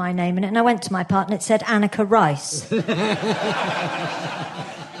script with my name in it. And I went to my partner and it said Annika Rice.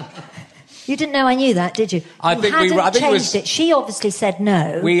 You didn't know I knew that, did you? I think changed it. She obviously said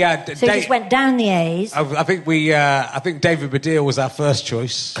no. So it just went down the A's. I think David Baddiel was our first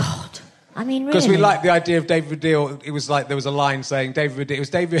choice. God. I mean, really? Because we liked the idea of David Baddiel. It was like there was a line saying David Baddiel. It was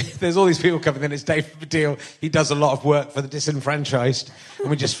David. There's all these people coming in. It's David Baddiel. He does a lot of work for the disenfranchised, and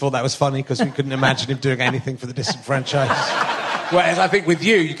we just thought that was funny because we couldn't imagine him doing anything for the disenfranchised. Whereas I think with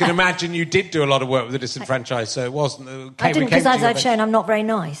you can imagine you did do a lot of work with the disenfranchised, so it wasn't... I didn't, because as I've shown, I'm not very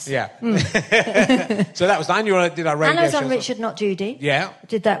nice. Yeah. So that was... I knew I did our radio show. And I was on shows. Richard, Not Judy. Yeah.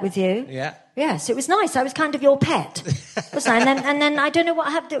 Did that with you. Yeah. Yes, it was nice. I was kind of your pet. Wasn't I? And then I don't know what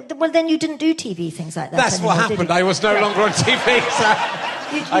happened. Well, then you didn't do TV things like that. That's anymore, what happened. I was no longer on TV, so...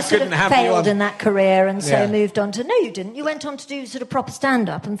 You I couldn't have failed in that career and so moved on to... No, you didn't. You went on to do sort of proper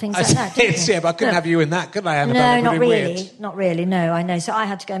stand-up and things like that, didn't you? Yeah, but I couldn't have you in that, could I, Annabel? No, not really. Weird. Not really, no, I know. So I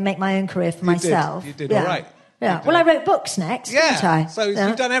had to go and make my own career for myself. You did all right. Yeah. Well, I wrote books next, didn't I? So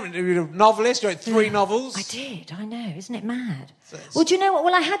you've done everything. You're a novelist. You wrote 3 novels. I did. I know. Isn't it mad? Well, do you know what?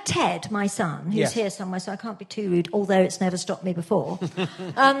 Well, I had Ted, my son, who's here somewhere, so I can't be too rude, although it's never stopped me before.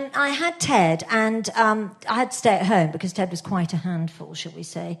 I had Ted, and I had to stay at home because Ted was quite a handful, shall we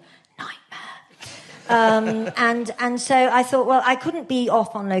say. Nightmare. And so I thought, well, I couldn't be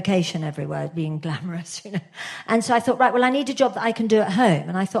off on location everywhere, being glamorous, you know. And so I thought, right, well, I need a job that I can do at home.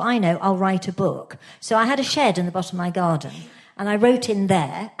 And I thought, I know, I'll write a book. So I had a shed in the bottom of my garden. And I wrote in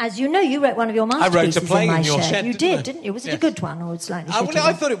there, as you know, you wrote one of your masterpieces I wrote a play in my in your shed. You didn't you? Was it a good one or slightly shitty?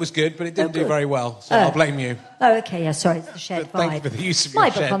 I thought it was good, but it didn't do very well, so I'll blame you. Oh, okay, yeah, sorry, it's the shed vibe. Thank you for the use of your my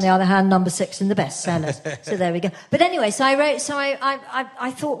shed. book, on the other hand, number 6 in the bestsellers. So there we go. But anyway, so I wrote,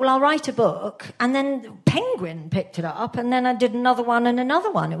 I thought, well, I'll write a book, and then Penguin picked it up, and then I did another one and another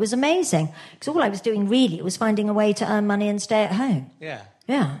one. It was amazing. Because all I was doing really was finding a way to earn money and stay at home. Yeah.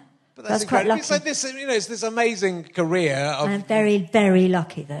 Yeah. But that's quite lucky. It's like this, it's this amazing career of... I'm very, very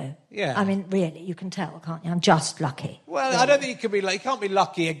lucky, though. Yeah. I mean, really, you can tell, can't you? I'm just lucky. Well, really. I don't think you can't be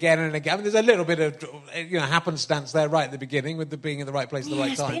lucky again and again. I mean, there's a little bit of, happenstance there right at the beginning with the being in the right place at the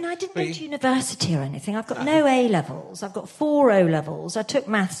right time. But I didn't go to university or anything. I've got no A-levels. I've got 4 O-levels. I took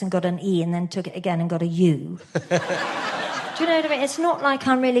maths and got an E and then took it again and got a U. Do you know what I mean? It's not like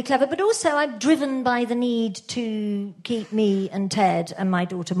I'm really clever, but also I'm driven by the need to keep me and Ted and my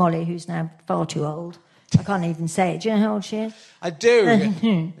daughter Molly, who's now far too old. I can't even say it. Do you know how old she is? I do.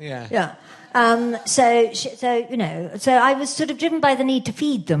 Yeah. Yeah. So I was sort of driven by the need to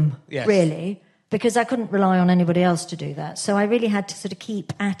feed them, really, because I couldn't rely on anybody else to do that. So I really had to sort of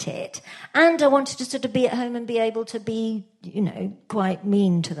keep at it. And I wanted to sort of be at home and be able to be, quite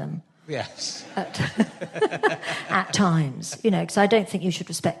mean to them. Yes. At times, because I don't think you should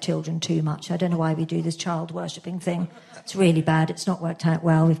respect children too much. I don't know why we do this child worshipping thing. It's really bad. It's not worked out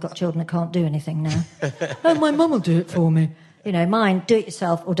well. We've got children that can't do anything now. Oh, my mum will do it for me. Mine, do it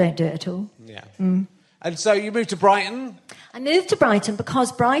yourself or don't do it at all. Yeah. And so you moved to Brighton? I moved to Brighton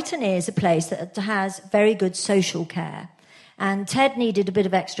because Brighton is a place that has very good social care. And Ted needed a bit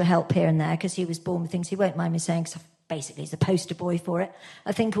of extra help here and there because he was born with things he won't mind me saying, because basically he's a poster boy for it,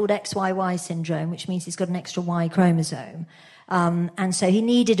 a thing called XYY syndrome, which means he's got an extra Y chromosome. And so he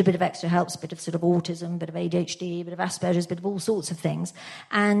needed a bit of extra help, a bit of sort of autism, a bit of ADHD, a bit of Asperger's, a bit of all sorts of things.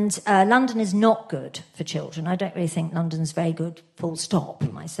 And London is not good for children. I don't really think London's very good, full stop,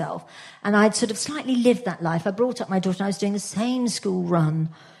 myself. And I'd sort of slightly lived that life. I brought up my daughter and I was doing the same school run,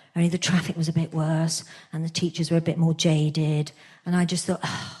 only the traffic was a bit worse and the teachers were a bit more jaded. And I just thought,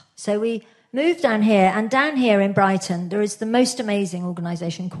 So we moved down here, and down here in Brighton, there is the most amazing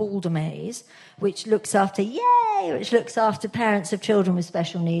organisation called Amaze, which looks after parents of children with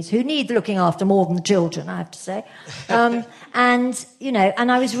special needs, who need looking after more than the children, I have to say. And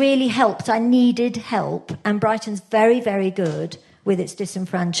I was really helped. I needed help, and Brighton's very, very good with its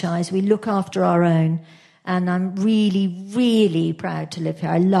disenfranchised. We look after our own, and I'm really, really proud to live here.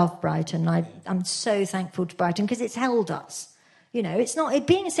 I love Brighton. I'm so thankful to Brighton, because it's held us. You know, it's not...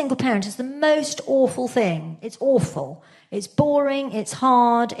 Being a single parent is the most awful thing. It's awful. It's boring, it's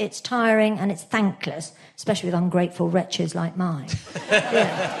hard, it's tiring, and it's thankless, especially with ungrateful wretches like mine.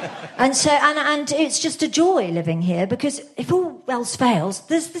 Yeah. And so, and it's just a joy living here, because if all else fails,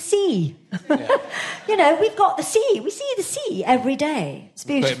 there's the sea. Yeah. You know, we've got the sea. We see the sea every day. It's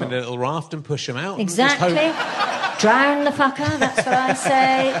beautiful. Put him in a little raft and push him out. Exactly. Drown the fucker, that's what I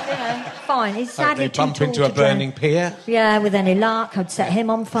say. You know, fine. He's sadly too bump tall into a to drown. burning pier. Yeah, with any luck, I'd set him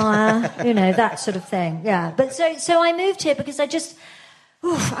on fire. You know, that sort of thing. Yeah. But so I moved here because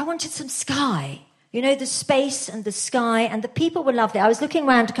I wanted some sky. You know, the space and the sky, and the people were lovely. I was looking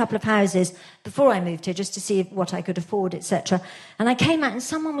around a couple of houses before I moved here just to see what I could afford, etc. And I came out and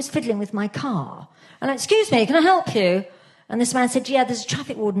someone was fiddling with my car. And I, excuse me, can I help you? And this man said, yeah, there's a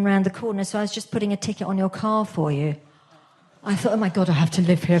traffic warden around the corner, so I was just putting a ticket on your car for you. I thought, oh my God, I have to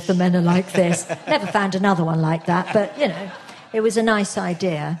live here if the men are like this. Never found another one like that, but, you know, it was a nice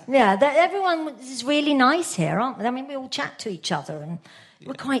idea. Yeah, everyone is really nice here, aren't they? I mean, we all chat to each other and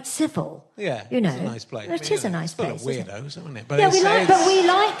we're quite civil. Yeah, you know. It's a nice place. It is a nice place. It's full of weirdos, isn't it? But yeah, we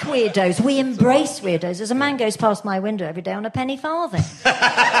like weirdos. We embrace weirdos. As a man goes past my window every day on a penny farthing.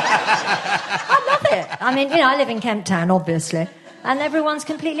 I love it. I mean, you know, I live in Kemp Town, obviously, and everyone's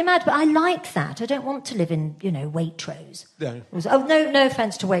completely mad, but I like that. I don't want to live in, you know, Waitrose. No. Oh, no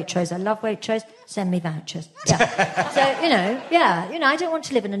offence to Waitrose. I love Waitrose. Send me vouchers. Yeah. So, you know, I don't want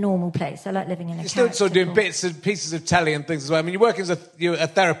to live in a normal place. I like living in a... You're still sort of doing bits and pieces of telly and things as well. I mean, you're working as a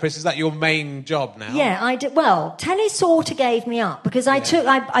therapist. Is that your main job now? Yeah, I did. Well, telly sort of gave me up because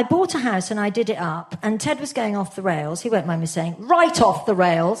I bought a house and I did it up, and Ted was going off the rails. He won't mind me saying, right off the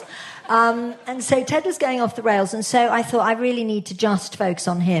rails. And so Ted was going off the rails, and so I thought I really need to just focus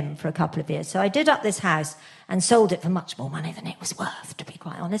on him for a couple of years. So I did up this house and sold it for much more money than it was worth, to be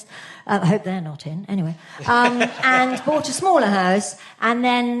quite honest. I hope they're not in, anyway. And bought a smaller house and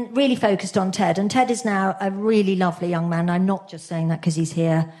then really focused on Ted. And Ted is now a really lovely young man. I'm not just saying that because he's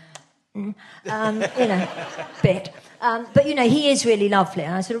here, you know, bit. But, you know, he is really lovely.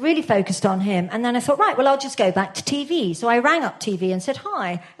 And I sort of really focused on him. And then I thought, right, well, I'll just go back to TV. So I rang up TV and said,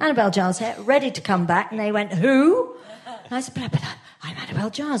 hi, Annabel Giles here, ready to come back. And they went, who? And I said, but I'm Annabel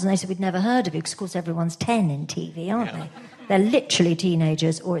Giles. And they said, we'd never heard of you, because, of course, everyone's 10 in TV, aren't they? They're literally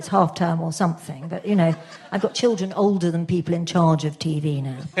teenagers, or it's half-term or something. But, you know, I've got children older than people in charge of TV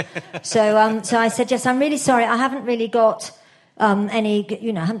now. So I said, yes, I'm really sorry. I haven't really got I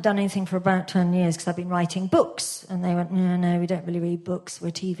haven't done anything for about 10 years because I've been writing books. And they went, no, we don't really read books.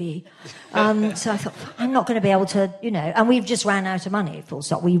 We're TV. So I thought, I'm not going to be able to, you know. And we've just ran out of money, full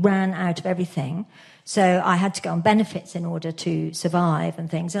stop. We ran out of everything. So I had to go on benefits in order to survive and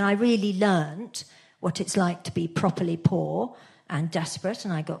things. And I really learnt what it's like to be properly poor and desperate.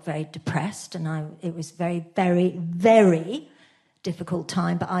 And I got very depressed. And it was very, very, very difficult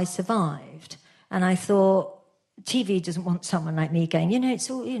time. But I survived. And I thought, TV doesn't want someone like me going, you know, it's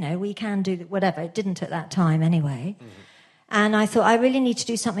all, you know, we can do whatever. It didn't at that time anyway. Mm-hmm. And I thought, I really need to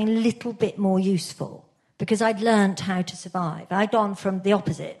do something a little bit more useful, because I'd learnt how to survive. I'd gone from the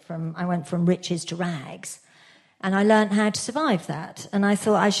opposite. I went from riches to rags, and I learnt how to survive that. And I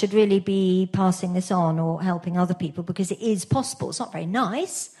thought I should really be passing this on or helping other people, because it is possible. It's not very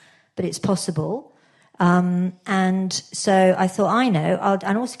nice, but it's possible. And so I thought,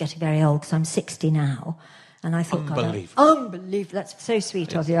 I'm also getting very old because I'm 60 now. And I thought, unbelievable. That's so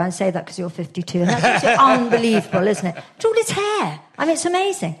sweet of you. I say that because you're 52. And that's unbelievable, isn't it? It's all his hair. I mean, it's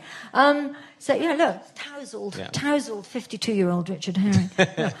amazing. So, yeah, look, tousled 52-year-old Richard Herring.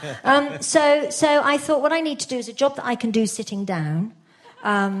 So I thought what I need to do is a job that I can do sitting down,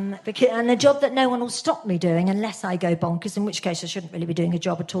 and a job that no one will stop me doing unless I go bonkers, in which case I shouldn't really be doing a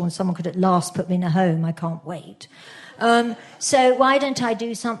job at all, and someone could at last put me in a home. I can't wait. So why don't I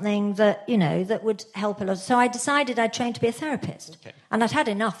do something that, you know, that would help a lot? So I decided I'd train to be a therapist. Okay. And I'd had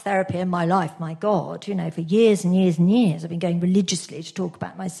enough therapy in my life, my God, you know, for years and years and years. I've been going religiously to talk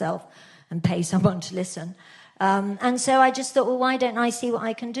about myself and pay someone to listen. And so I just thought, well, why don't I see what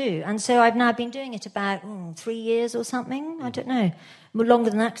I can do? And so I've now been doing it about 3 years or something. I don't know. Well, longer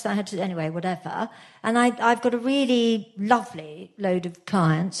than that, because I had to, anyway, whatever. And I've got a really lovely load of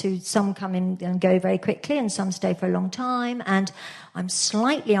clients who some come in and go very quickly and some stay for a long time. And I'm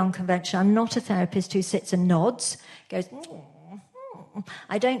slightly unconventional. I'm not a therapist who sits and nods, goes,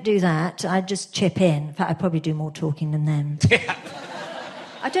 I don't do that. I just chip in. In fact, I probably do more talking than them. Yeah.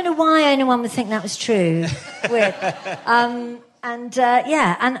 I don't know why anyone would think that was true. Weird. And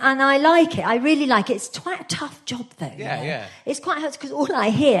I like it. I really like it. It's quite a tough job, though. Yeah. It's quite hard because all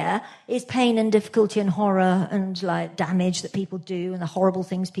I hear is pain and difficulty and horror and like damage that people do and the horrible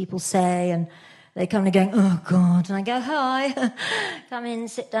things people say and They come and going, oh, God. And I go, hi, come in,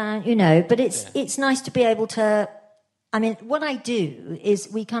 sit down, you know. But it's nice to be able to... I mean, what I do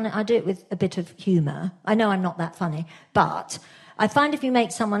is I do it with a bit of humour. I know I'm not that funny, but I find if you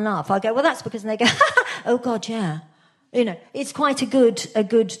make someone laugh, I go, well, that's because... And they go, oh, God, yeah. You know, it's quite a good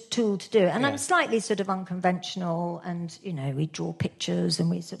tool to do. And I'm slightly sort of unconventional and, you know, we draw pictures and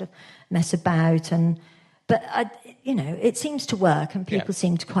we sort of mess about But, it seems to work and people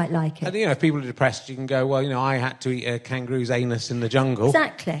seem to quite like it. And, if people are depressed, you can go, well, I had to eat a kangaroo's anus in the jungle.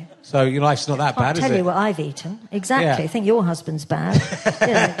 Exactly. So your life's not that bad, is it? I can't tell you what I've eaten. Exactly. Yeah. I think your husband's bad. Do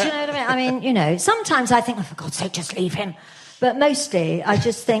you know what I mean? I mean, sometimes I think, oh, for God's sake, just leave him. But mostly I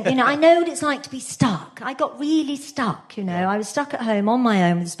just think, I know what it's like to be stuck. I got really stuck, I was stuck at home on my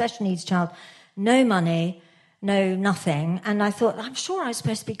own with a special needs child, no money, no nothing. And I thought, I'm sure I was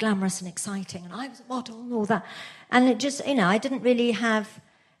supposed to be glamorous and exciting, and I was a model and all that. And it just, I didn't really have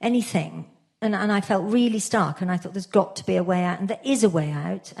anything. And I felt really stuck, and I thought there's got to be a way out. And there is a way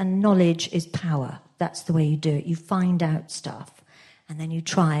out, and knowledge is power. That's the way you do it. You find out stuff. And then you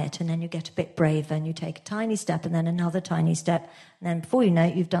try it, and then you get a bit braver, and you take a tiny step, and then another tiny step, and then before you know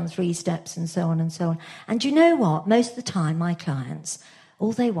it, you've done 3 steps, and so on and so on. And you know what? Most of the time, my clients,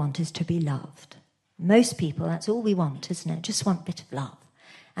 all they want is to be loved. Most people, that's all we want, isn't it? Just want a bit of love.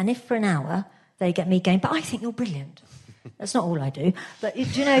 And if for an hour they get me going, but I think you're brilliant. That's not all I do, but do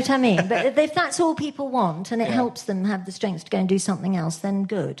you know what I mean? But if that's all people want and it helps them have the strength to go and do something else, then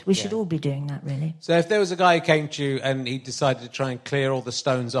good. We should all be doing that, really. So if there was a guy who came to you and he decided to try and clear all the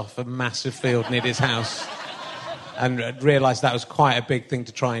stones off a massive field near his house and realised that was quite a big thing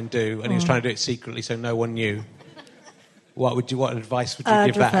to try and do, and he was trying to do it secretly so no one knew, what advice would you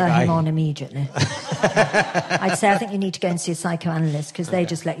give that guy? I'd refer him on immediately. I'd say, I think you need to go and see a psychoanalyst because they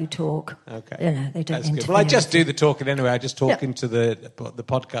just let you talk. Okay. They don't interfere. Well, I just do the talking anyway. I just talk into the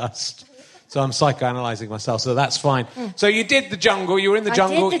podcast. So I'm psychoanalysing myself, so that's fine. So you did the jungle. You were in the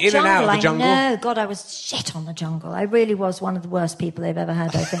jungle, in and out of the jungle. No, God, I was shit on the jungle. I really was one of the worst people they've ever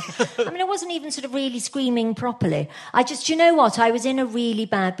had, I think. I mean, I wasn't even sort of really screaming properly. I just, you know what? I was in a really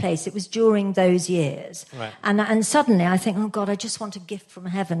bad place. It was during those years. Right. And suddenly I think, oh, God, I just want a gift from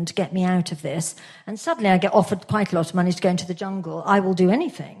heaven to get me out of this. And suddenly I get offered quite a lot of money to go into the jungle. I will do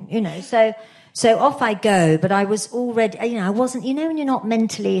anything, So off I go, but I was already, I wasn't, when you're not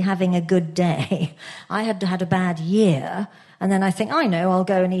mentally having a good day, I had had a bad year, and then I think, I'll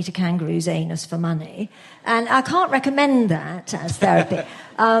go and eat a kangaroo's anus for money. And I can't recommend that as therapy.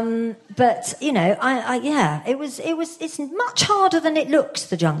 But, it's much harder than it looks,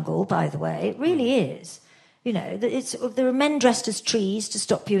 the jungle, by the way. It really is. There are men dressed as trees to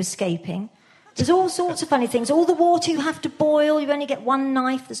stop you escaping. There's all sorts of funny things. All the water you have to boil. You only get one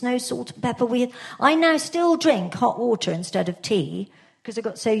knife. There's no salt and pepper. I now still drink hot water instead of tea because I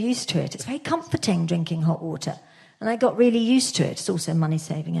got so used to it. It's very comforting drinking hot water. And I got really used to it. It's also a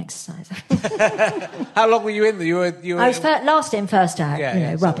money-saving exercise. How long were you in there? I was last in, first out.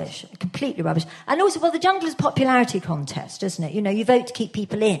 Rubbish. So... Completely rubbish. And also, the jungle is a popularity contest, isn't it? You vote to keep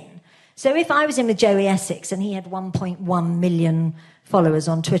people in. So if I was in with Joey Essex and he had 1.1 million followers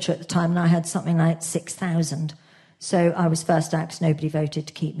on Twitter at the time and I had something like 6,000, so I was first out because nobody voted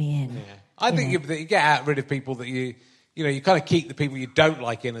to keep me in. Yeah. I think you get rid of people that you kind of keep the people you don't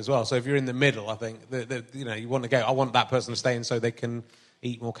like in as well. So if you're in the middle, I think you want to go, I want that person to stay in so they can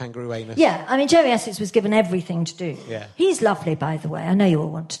eat more kangaroo anus. Yeah, I mean, Joey Essex was given everything to do. Yeah. He's lovely, by the way. I know you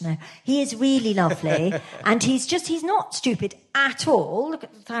all want to know. He is really lovely, and he's not stupid at all. Look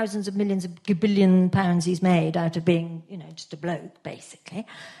at the thousands of millions of billion pounds he's made out of being, just a bloke, basically.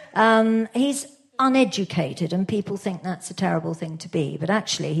 He's uneducated, and people think that's a terrible thing to be, but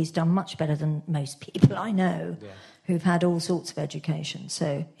actually he's done much better than most people I know. Yeah. Who've had all sorts of education.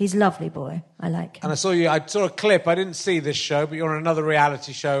 So he's a lovely boy. I like him. And I saw a clip. I didn't see this show, but you're on another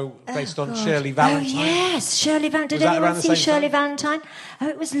reality show based on Shirley Valentine. Oh, yes, Shirley Valentine. Did anyone see Shirley Valentine? Oh,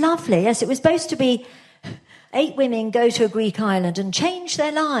 it was lovely. Yes, it was supposed to be 8 women go to a Greek island and change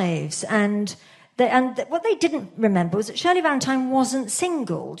their lives. And what they didn't remember was that Shirley Valentine wasn't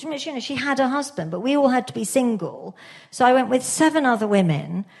single. She had a husband, but we all had to be single. So I went with 7 other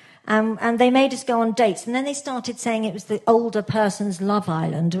women. And they made us go on dates. And then they started saying it was the older person's Love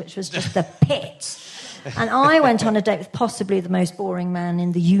Island, which was just the pits. And I went on a date with possibly the most boring man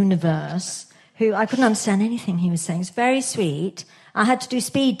in the universe, who I couldn't understand anything he was saying. It's very sweet. I had to do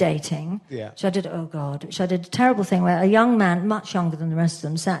speed dating, which I did a terrible thing where a young man, much younger than the rest of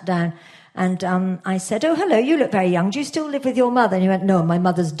them, sat down and I said, oh, hello, you look very young. Do you still live with your mother? And he went, no, my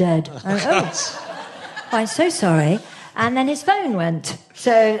mother's dead. I went, oh, I'm so sorry. And then his phone went.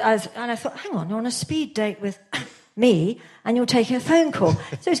 So I thought, hang on, you're on a speed date with me, and you're taking a phone call.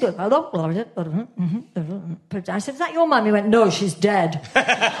 So he's going, I said, is that your mum? He went, no, she's dead.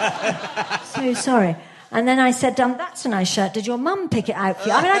 So sorry. And then I said, that's a nice shirt. Did your mum pick it out for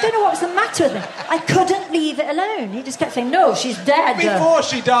you? I mean, I don't know what was the matter with me. I couldn't leave it alone. He just kept saying, no, she's dead. Before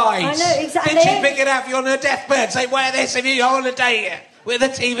she died. I know, exactly. Did she pick it out for you on her deathbed? Say, wear this if you're on holiday with the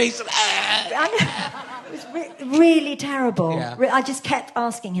TVs. I know. It was really terrible. Yeah. I just kept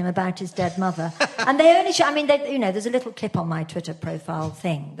asking him about his dead mother. And they only show, I mean, there's a little clip on my Twitter profile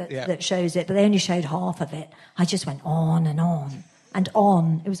thing that shows it, but they only showed half of it. I just went on and on and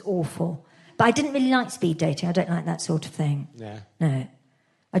on. It was awful. But I didn't really like speed dating. I don't like that sort of thing. Yeah. No.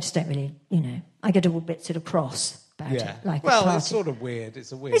 I just don't really, I get a little bit sort of cross about it. Like it's sort of weird.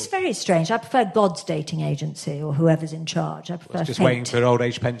 It's very strange. I prefer God's dating agency or whoever's in charge. I prefer just fate. waiting for old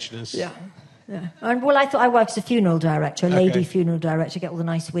age pensioners. Yeah. And, I thought I worked as a funeral director, a lady funeral director, get all the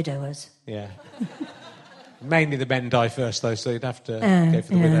nice widowers. Yeah. Mainly the men die first, though, so you'd have to go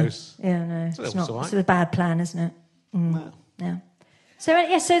for the widows. Yeah, no. It's not. It's a bad plan, isn't it? Well. Yeah. So I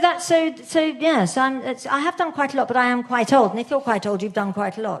have done quite a lot, but I am quite old. And if you're quite old, you've done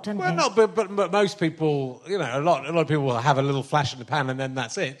quite a lot, haven't you? Well, no, but most people, a lot of people have a little flash in the pan and then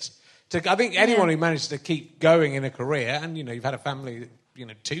that's it. I think anyone who managed to keep going in a career, and you've had a family,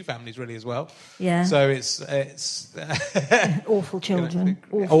 two families really as well. Yeah. So it's awful children.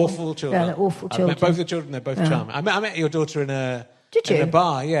 Awful children. Yeah, they're awful children. I've met both the children. They're both charming. I met your daughter in a. Did you? In a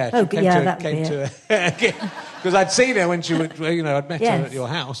bar, yeah. Oh, that would be it. Because I'd seen her when she would, I'd met her at your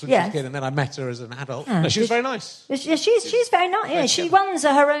house when she was a kid, and then I met her as an adult. Oh, she was very nice. Yeah, she's very nice. Yeah, she runs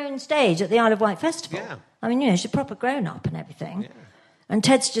her own stage at the Isle of Wight Festival. Yeah. I mean, she's a proper grown-up and everything. Yeah. And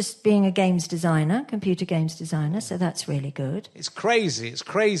Ted's just being a games designer, computer games designer, so that's really good. It's crazy. It's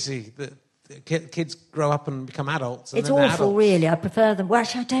crazy that kids grow up and become adults. And it's then they're awful, adults. really. I prefer them. Well,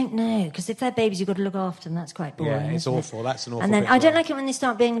 actually, I don't know, because if they're babies, you've got to look after them. That's quite boring. Yeah, it's awful. That's an awful And then bit I don't like it when they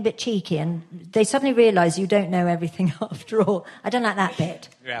start being a bit cheeky and they suddenly realise you don't know everything after all. I don't like that bit.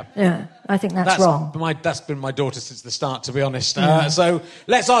 Yeah, I think that's wrong. That's been my daughter since the start, to be honest. So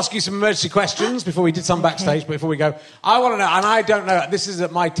let's ask you some emergency questions before we did some backstage. But before we go, I want to know, and I don't know, this is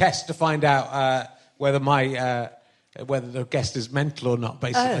my test to find out whether the guest is mental or not,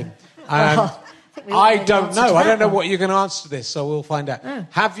 basically. I don't know. I don't know what you're going to answer to this, so we'll find out. Oh.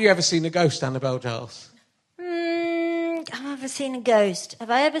 Have you ever seen a ghost, Annabel Giles? Have I ever seen a ghost? Have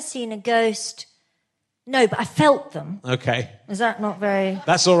I ever seen a ghost? No, but I felt them. Okay. Is that not very...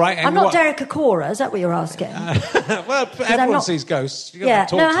 That's all right. I'm not Derek Acora, is that what you're asking? Well, everyone sees ghosts. You I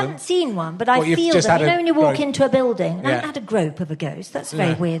to haven't them. seen one, but I feel them. When you walk into a building, and I haven't had a grope of a ghost. That's a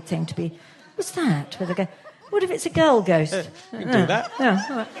very weird thing to be... What's that with a ghost? What if it's a girl ghost? You can do that. Yeah.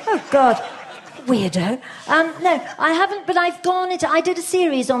 All right. Oh, God. Weirdo. No, I haven't, but I've gone into... I did a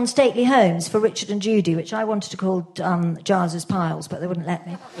series on stately homes for Richard and Judy, which I wanted to call Giles's Piles, but they wouldn't let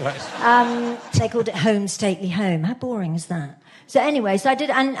me. Right. They called it Home Stately Home. How boring is that? So anyway, I did...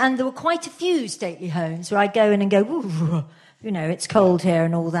 And there were quite a few stately homes where I'd go in and go, ooh, it's cold here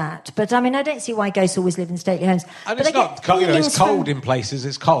and all that. But, I mean, I don't see why ghosts always live in stately homes. And but it's not cold, it's cold in places,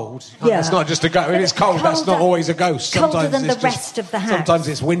 it's cold. Yeah. It's not just a ghost. It's cold, that's not always a ghost. Colder than the rest of the house. Sometimes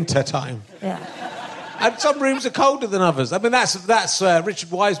it's winter time. Yeah. And some rooms are colder than others. I mean, that's Richard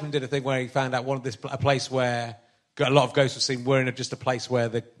Wiseman did a thing where he found out a place where a lot of ghosts were seen were in just a place where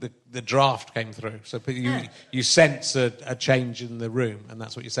the draft came through. So you sense a change in the room, and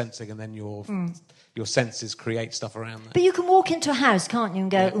that's what you're sensing, and then your senses create stuff around that. But you can walk into a house, can't you,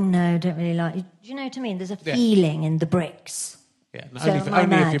 and go, oh, no, I don't really like it. Do you know what I mean? There's a feeling in the bricks. Yeah,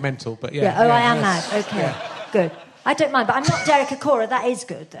 only if you're mental, but yeah. I am mad. Okay, good. I don't mind, but I'm not Derek Acora. That is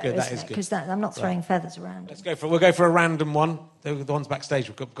good, though, good, isn't it? Because I'm not throwing feathers around. We'll go for a random one. The ones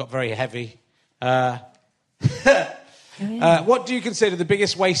backstage got very heavy. What do you consider the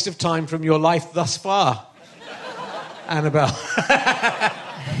biggest waste of time from your life thus far, Annabel?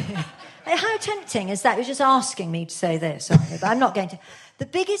 How tempting is that? You're just asking me to say this, aren't you? But I'm not going to. The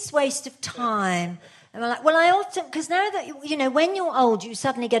biggest waste of time... And I'm like, well, I often... Because now that, when you're old, you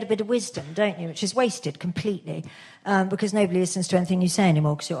suddenly get a bit of wisdom, don't you? Which is wasted completely, because nobody listens to anything you say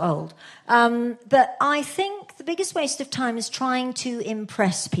anymore because you're old. But I think the biggest waste of time is trying to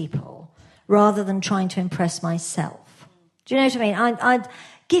impress people rather than trying to impress myself. Do you know what I mean?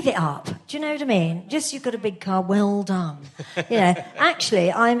 give it up. Do you know what I mean? Just, you've got a big car, well done.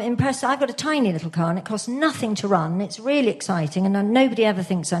 Actually, I'm impressed. I've got a tiny little car and it costs nothing to run. It's really exciting and nobody ever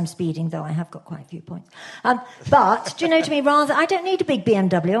thinks I'm speeding, though I have got quite a few points. But, do you know what I mean? Rather, I don't need a big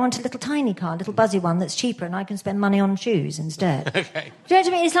BMW. I want a little tiny car, a little buzzy one that's cheaper and I can spend money on shoes instead. Okay. Do you know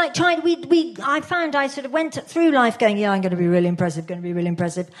what I mean? It's like I found I sort of went through life going, yeah, I'm going to be really impressive, going to be really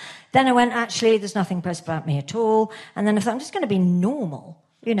impressive. Then I went, actually, there's nothing impressive about me at all. And then I thought, I'm just going to be normal.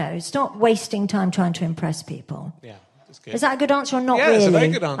 Stop wasting time trying to impress people. Yeah, that's good. Is that a good answer or not really? Yeah, it's a very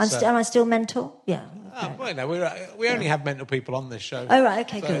good answer. Am I still mental? Yeah. Okay. Well, no, we only have mental people on this show. Oh, right,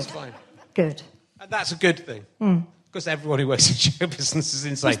 okay, so good. That's fine. Good. And that's a good thing. Because everyone who works in show business is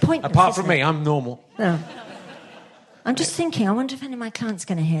insane. It's pointless, apart from isn't me, it? I'm normal. No. I'm just thinking, I wonder if any of my clients are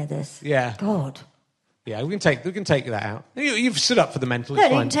going to hear this. Yeah. God. Yeah, we can take that out. You've stood up for the mental. No, It's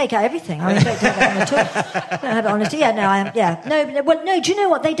you fine. can take out everything. I mean, don't take that on at all. Don't have it honestly. Yeah, no, I am. Yeah, no. Well, no. Do you know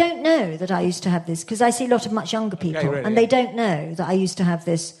what? They don't know that I used to have this because I see a lot of much younger people, really, and they don't know that I used to have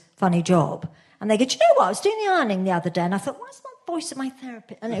this funny job. And they go, do you know what? I was doing the ironing the other day, and I thought, what's the voice of my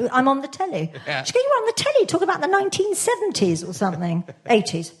therapist? And I'm on the telly. Yeah. She goes, you were on the telly talking about the 1970s or something.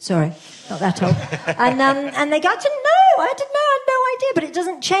 80s, sorry, not that old. And they go, I didn't know. I had no idea. But it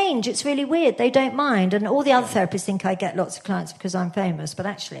doesn't change. It's really weird. They don't mind. And all the other therapists think I get lots of clients because I'm famous. But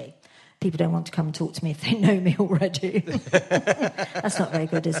actually, people don't want to come and talk to me if they know me already. That's not very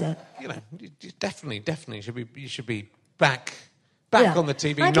good, is it? You definitely should be back on the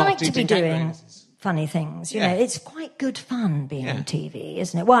TV. I'd not like to be eating doing kangaroos. funny things. Yeah. It's quite good fun being on TV,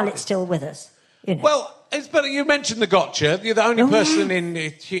 isn't it? While it's still with us. Well, but you mentioned the gotcha. You're the only person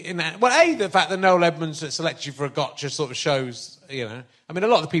in that. Well, the fact that Noel Edmonds selected you for a gotcha sort of shows. I mean, a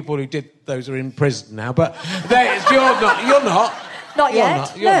lot of the people who did those are in prison now, but you're not. You're not. Not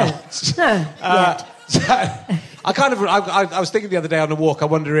yet. You're not. No. Yet. So, I was thinking the other day on a walk. I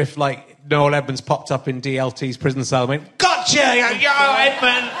wonder if Noel Edmonds popped up in DLT's prison cell and went, "Gotcha, yo,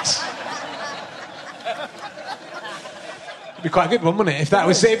 Edmonds." It'd be quite a good one, wouldn't it? If that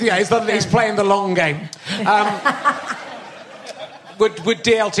was it. Yeah, he's playing the long game. Would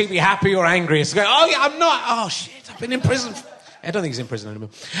DLT be happy or angry? It's go, oh yeah, I'm not. Oh shit, I've been in prison. I don't think he's in prison anymore.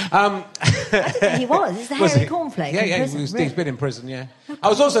 I didn't think he was. Is the hairy cornflake in prison? He's been in prison, yeah. Okay. I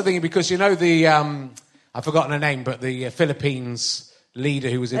was also thinking, because the... I've forgotten her name, but the Philippines leader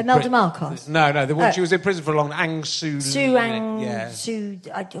who was in... Imelda Marcos? No, the one she was in prison for a long... She was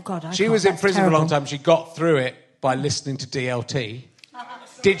in prison for a long time. She got through it by listening to DLT.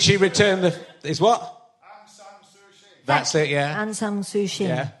 Did she return the... Is what? Aung San Suu Kyi. That's it, yeah. Aung San Suu Kyi.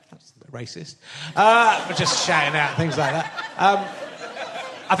 Yeah. Racist. We're just shouting out things like that.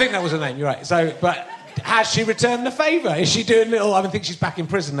 I think that was her name, you're right. So, but has she returned the favour? Is she doing little... I think she's back in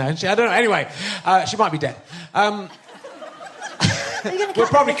prison now, isn't she? I don't know. Anyway, she might be dead. We'll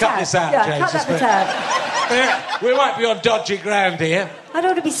probably cut this out, James. Cut that bit out. We might be on dodgy ground here. I don't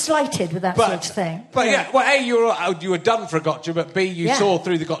want to be slighted with that sort of thing. But A, you were done for a gotcha, but B, you saw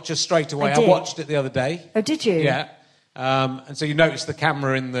through the gotcha straight away. I watched it the other day. Oh, did you? Yeah. And so you noticed the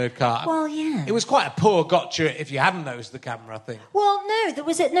camera in the car. Well, yeah. It was quite a poor gotcha if you hadn't noticed the camera, I think. Well, no,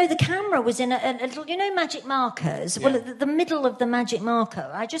 the camera was in a little, magic markers. Yeah. Well, at the middle of the magic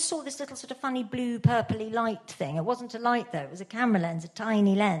marker, I just saw this little sort of funny blue, purpley light thing. It wasn't a light, though. It was a camera lens, a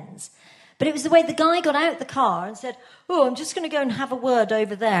tiny lens. But it was the way the guy got out the car and said, oh, I'm just going to go and have a word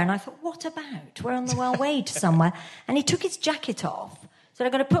over there. And I thought, what about? We're on the way to somewhere. And he took his jacket off. So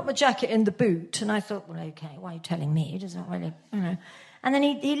I'm going to put my jacket in the boot. And I thought, well, OK, why are you telling me? He doesn't really, And then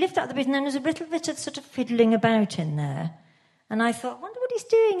he lifted out the boot, and then there was a little bit of sort of fiddling about in there. And I thought, I wonder what he's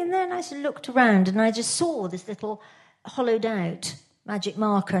doing in there. And I sort of looked around, and I just saw this little hollowed-out magic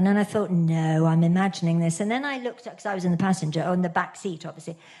marker. And then I thought, no, I'm imagining this. And then I looked up, because I was in the back seat,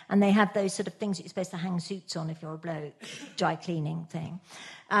 obviously, and they have those sort of things that you're supposed to hang suits on if you're a bloke, dry cleaning thing.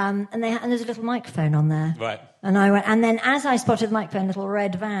 And there's a little microphone on there. Right. And I went, and then as I spotted the microphone, a little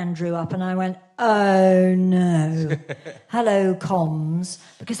red van drew up, and I went, oh no, hello comms,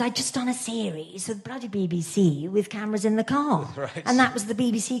 because I'd just done a series with bloody BBC with cameras in the car, right. And that was the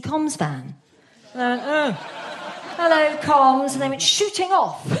BBC comms van. And I went, oh, hello comms, and they went shooting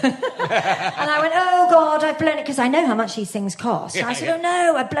off, and I went, oh God, I've blown it, because I know how much these things cost. And I said, oh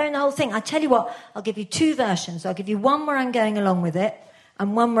no, I've blown the whole thing. I tell you what, I'll give you two versions. I'll give you one where I'm going along with it,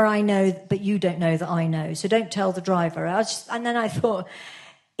 and one where I know, but you don't know that I know. So don't tell the driver. And then I thought,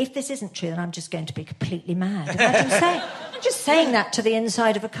 if this isn't true, then I'm just going to be completely mad. just saying that to the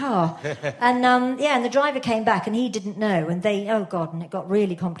inside of a car. And, and the driver came back and he didn't know. And and it got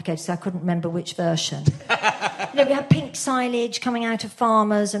really complicated, so I couldn't remember which version. We had pink silage coming out of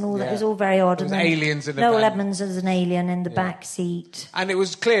farmers and all that. It was all very odd. There was aliens in the Noel back. Edmonds as an alien in the back seat. And it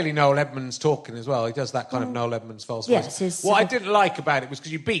was clearly Noel Edmonds talking as well. He does that kind of Noel Edmonds false voice. Yes, what I didn't like about it was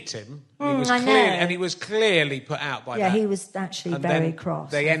because you beat him. And he was clearly put out by that. Yeah, he was actually very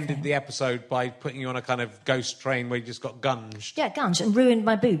cross. They ended the episode by putting you on a kind of ghost train where you just got gunged. Yeah, gunged and ruined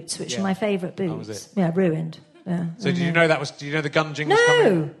my boots, which are my favourite boots. That was it. Yeah, ruined. Yeah. So did you know Did you know the gunging was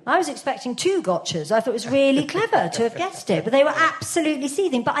coming? No, I was expecting 2 gotchas. I thought it was really clever to have guessed it, but they were absolutely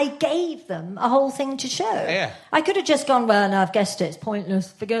seething. But I gave them a whole thing to show. Yeah. I could have just gone, well, no, I've guessed it. It's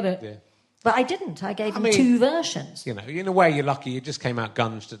pointless. Forget it. Yeah. But I didn't. I gave them 2 versions. You know, in a way, you're lucky. You just came out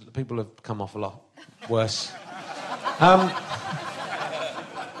gunged. People have come off a lot worse.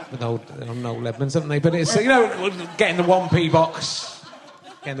 With old Edmonds, haven't they? But it's, getting the 1p box.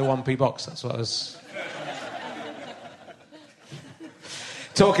 Getting the 1p box, that's what I was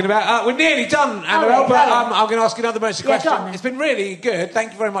talking about. We're nearly done, Annabel, but I'm going to ask you another emergency question. It's been really good.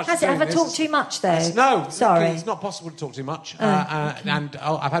 Thank you very much for doing this. Have I talked too much, though? No. Sorry. It's not possible to talk too much. And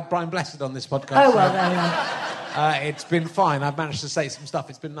I've had Brian Blessed on this podcast. Oh, well, it's been fine. I've managed to say some stuff.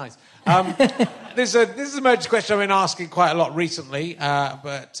 It's been nice. This is an emergency question I've been asking quite a lot recently,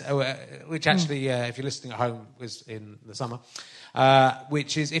 which actually, if you're listening at home, was in the summer.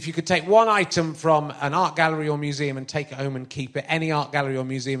 Which is, if you could take one item from an art gallery or museum and take it home and keep it, any art gallery or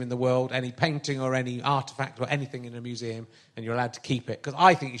museum in the world, any painting or any artefact or anything in a museum, and you're allowed to keep it, because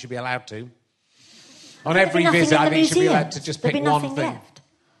I think you should be allowed to. On every visit, I think you should be allowed to just pick one thing. Left.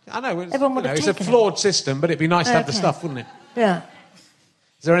 I know, it's a flawed system, but it'd be nice to have the stuff, wouldn't it? Yeah.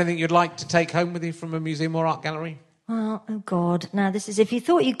 Is there anything you'd like to take home with you from a museum or art gallery? Oh, God. Now, this is... If you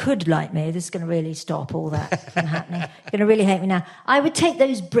thought you could like me, this is going to really stop all that from happening. You're going to really hate me now. I would take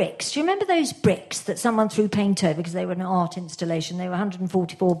those bricks. Do you remember those bricks that someone threw paint over because they were an art installation? They were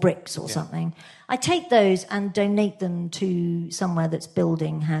 144 bricks or something. I'd take those and donate them to somewhere that's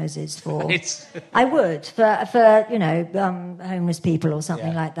building houses for... I would, for homeless people or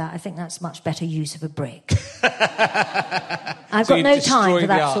something like that. I think that's much better use of a brick. I've got no time for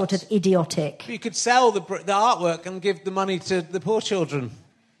that sort of idiotic... You could sell the artwork and give the money to the poor children.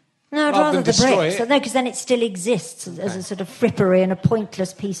 No, I'd rather the bricks. No, because then it still exists as a sort of frippery and a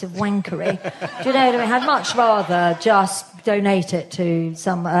pointless piece of wankery. Do you know what I mean? I'd much rather just donate it to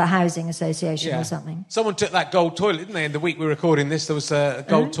some housing association or something. Someone took that gold toilet, didn't they? In the week we were recording this, there was a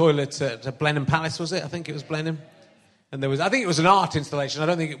gold toilet at Blenheim Palace, was it? I think it was Blenheim. And I think it was an art installation. I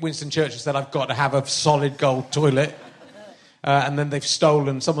don't think Winston Churchill said, I've got to have a solid gold toilet. And then they've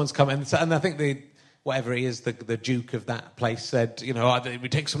stolen, someone's come in, and I think whatever he is, the Duke of that place said,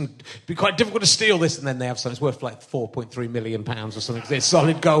 it'd be quite difficult to steal this, and then they have something that's worth like £4.3 million or something, because it's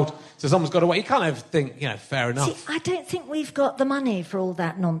solid gold, so someone's got away. You kind of think, fair enough. See, I don't think we've got the money for all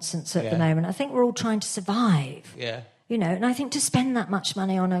that nonsense at the moment. I think we're all trying to survive. Yeah. And I think to spend that much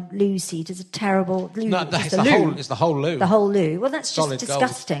money on a loo seat is a terrible... It's the whole loo. The whole loo. Well, that's solid just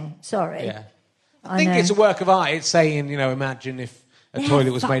disgusting. Gold. Sorry. Yeah. I think it's a work of art. It's saying, imagine if a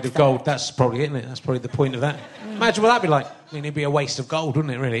toilet was made of gold. That's probably it, isn't it? That's probably the point of that. Imagine what that'd be like. I mean, it'd be a waste of gold,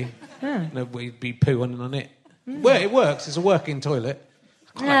 wouldn't it, really? It'd be poo on it. Well, it works. It's a working toilet.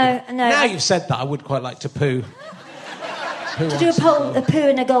 No. Now you've said that, I would quite like to poo. To do a poo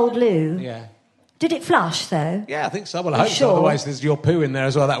in a gold loo? Yeah. Did it flush, though? Yeah, I think so. Well, I hope so. Otherwise, there's your poo in there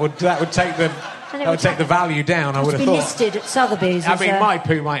as well. That would take the value down, I would have thought. Listed at Sotheby's. I mean, my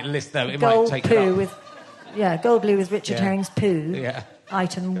poo might list, though. It might take it up. Gold loo with Richard Herring's poo. Yeah.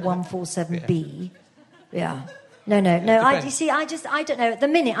 Item 147B. Yeah. No. I don't know. At the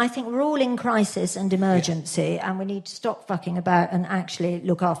minute, I think we're all in crisis and emergency, and we need to stop fucking about and actually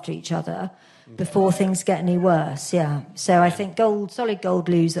look after each other before things get any worse. Yeah. So I think solid gold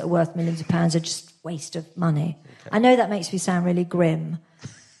loos that are worth millions of pounds are just waste of money. Okay. I know that makes me sound really grim,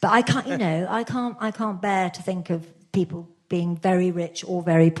 but I can't. I can't bear to think of people being very rich or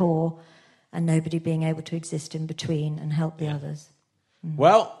very poor, and nobody being able to exist in between and help the others.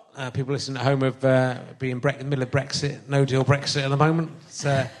 Well, people listening at home have been in the middle of Brexit, no-deal Brexit at the moment.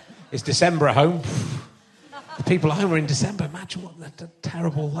 It's December at home. The people at home are in December. Imagine what a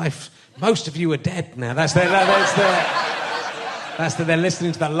terrible life. Most of you are dead now. They're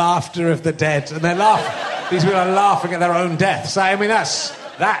listening to the laughter of the dead, and they're laughing. These people are laughing at their own deaths. I mean, that's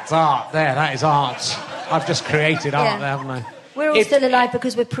art there. That is art. I've just created art there, haven't I? We're all still alive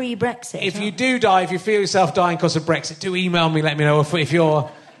because we're pre-Brexit. If you do die, if you feel yourself dying because of Brexit, do email me, let me know. If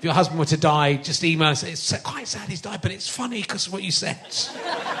your husband were to die, just email us. It's quite sad he's died, but it's funny because of what you said.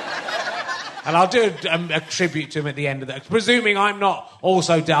 And I'll do a tribute to him at the end of that. Presuming I'm not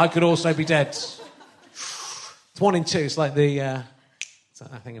also dead, I could also be dead. It's 1 in 2. It's like the... it's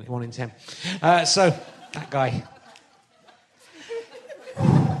like that thing, 1 in 10. So, that guy.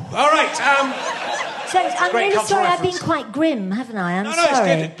 All right, So I'm Great really cultural sorry. reference. I've been quite grim, haven't I? I'm No,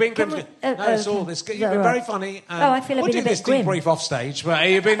 sorry. it's good. Being grim's good. It's all this. You've been very funny. I feel a we'll bit do this grim. debrief off stage, but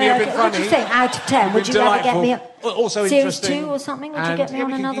you've been What funny. do you think? Out of 10, would you ever get me Also Series interesting. 2 or something? Would you get me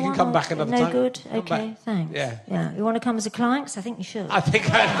on another one? You can come back another no time. good? Come Okay, back. thanks. Yeah. You want to come as a client? 'Cause I think you should. I think.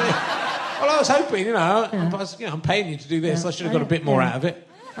 Well, I was hoping. I'm paying you to do this. I should have got a bit more out of it.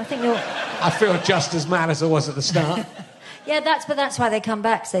 I think you're... I feel just as mad as I was at the start. Yeah, that's why they come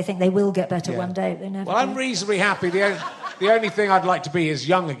back, so they think they will get better one day. They never Well, I'm do. reasonably happy. The only thing I'd like to be is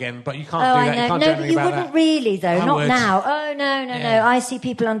young again, but you can't do that. I know. You can't No, do but anything you about wouldn't that. really, though. I Not would. now. Oh, no. Yeah. I see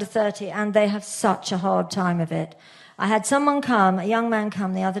people under 30, and they have such a hard time of it. I had someone come, a young man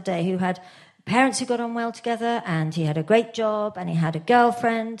come the other day, who had parents who got on well together, and he had a great job, and he had a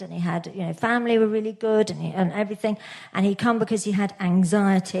girlfriend, and he had, family were really good, and everything. And he'd come because he had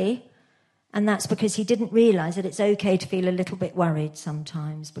anxiety. And that's because he didn't realise that it's okay to feel a little bit worried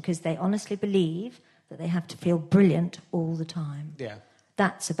sometimes, because they honestly believe that they have to feel brilliant all the time. Yeah.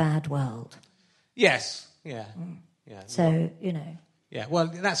 That's a bad world. Yes. Yeah. Yeah. So, Yeah. Well,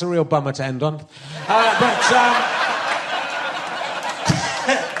 that's a real bummer to end on.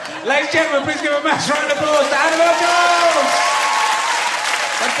 Ladies and gentlemen, please give a massive round of applause to Annabel Giles.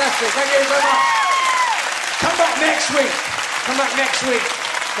 Fantastic. Thank you so much. Come back next week.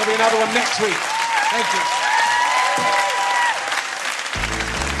 There'll be another one next week. Thank you.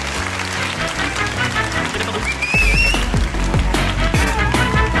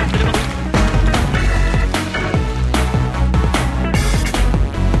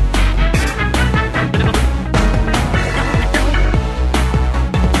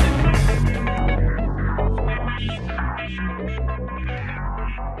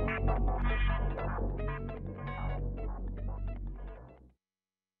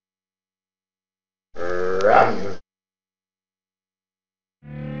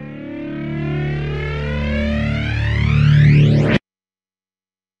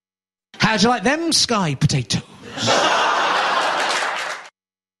 How'd you like them sky potatoes?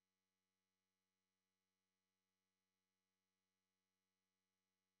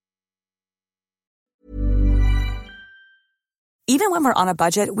 Even when we're on a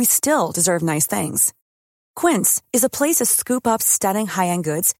budget, we still deserve nice things. Quince is a place to scoop up stunning high-end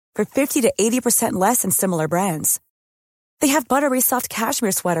goods for 50 to 80% less than similar brands. They have buttery soft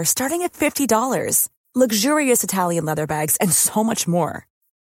cashmere sweaters starting at $50, luxurious Italian leather bags, and so much more.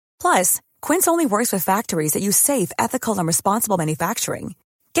 Plus, Quince only works with factories that use safe, ethical, and responsible manufacturing.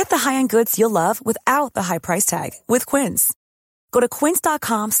 Get the high-end goods you'll love without the high price tag with Quince. Go to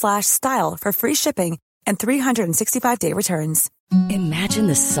quince.com/style for free shipping and 365-day returns. Imagine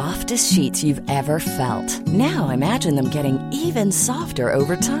the softest sheets you've ever felt. Now imagine them getting even softer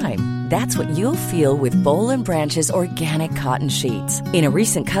over time. That's what you'll feel with Boll & Branch's organic cotton sheets. In a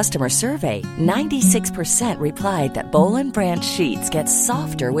recent customer survey, 96% replied that Boll & Branch sheets get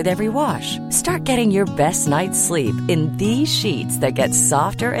softer with every wash. Start getting your best night's sleep in these sheets that get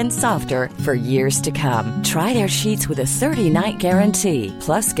softer and softer for years to come. Try their sheets with a 30-night guarantee.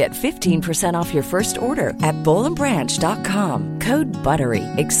 Plus, get 15% off your first order at bollandbranch.com. Code BUTTERY.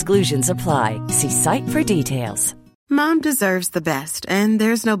 Exclusions apply. See site for details. Mom deserves the best, and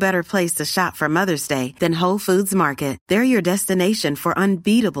there's no better place to shop for Mother's Day than Whole Foods Market. They're your destination for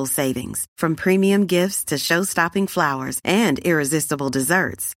unbeatable savings, from premium gifts to show-stopping flowers and irresistible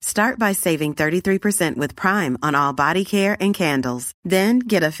desserts. Start by saving 33% with Prime on all body care and candles. Then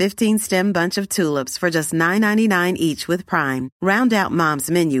get a 15-stem bunch of tulips for just $9.99 each with Prime. Round out Mom's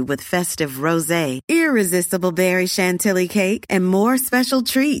menu with festive rosé, irresistible berry chantilly cake, and more special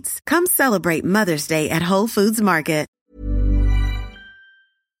treats. Come celebrate Mother's Day at Whole Foods Market.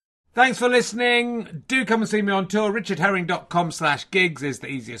 Thanks for listening. Do come and see me on tour. richardherring.com/gigs is the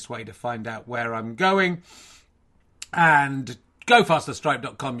easiest way to find out where I'm going. And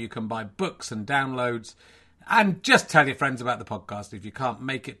gofasterstripe.com, you can buy books and downloads. And just tell your friends about the podcast. If you can't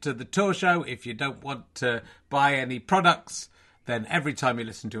make it to the tour show, if you don't want to buy any products, then every time you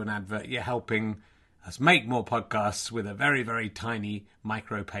listen to an advert, you're helping us make more podcasts with a very, very tiny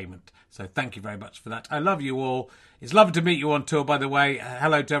micro payment. So thank you very much for that. I love you all. It's lovely to meet you on tour, by the way.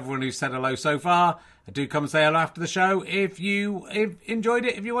 Hello to everyone who's said hello so far. Do come and say hello after the show if you enjoyed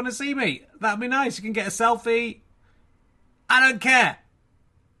it, if you want to see me. That'd be nice. You can get a selfie. I don't care.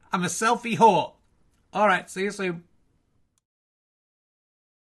 I'm a selfie whore. All right, see you soon.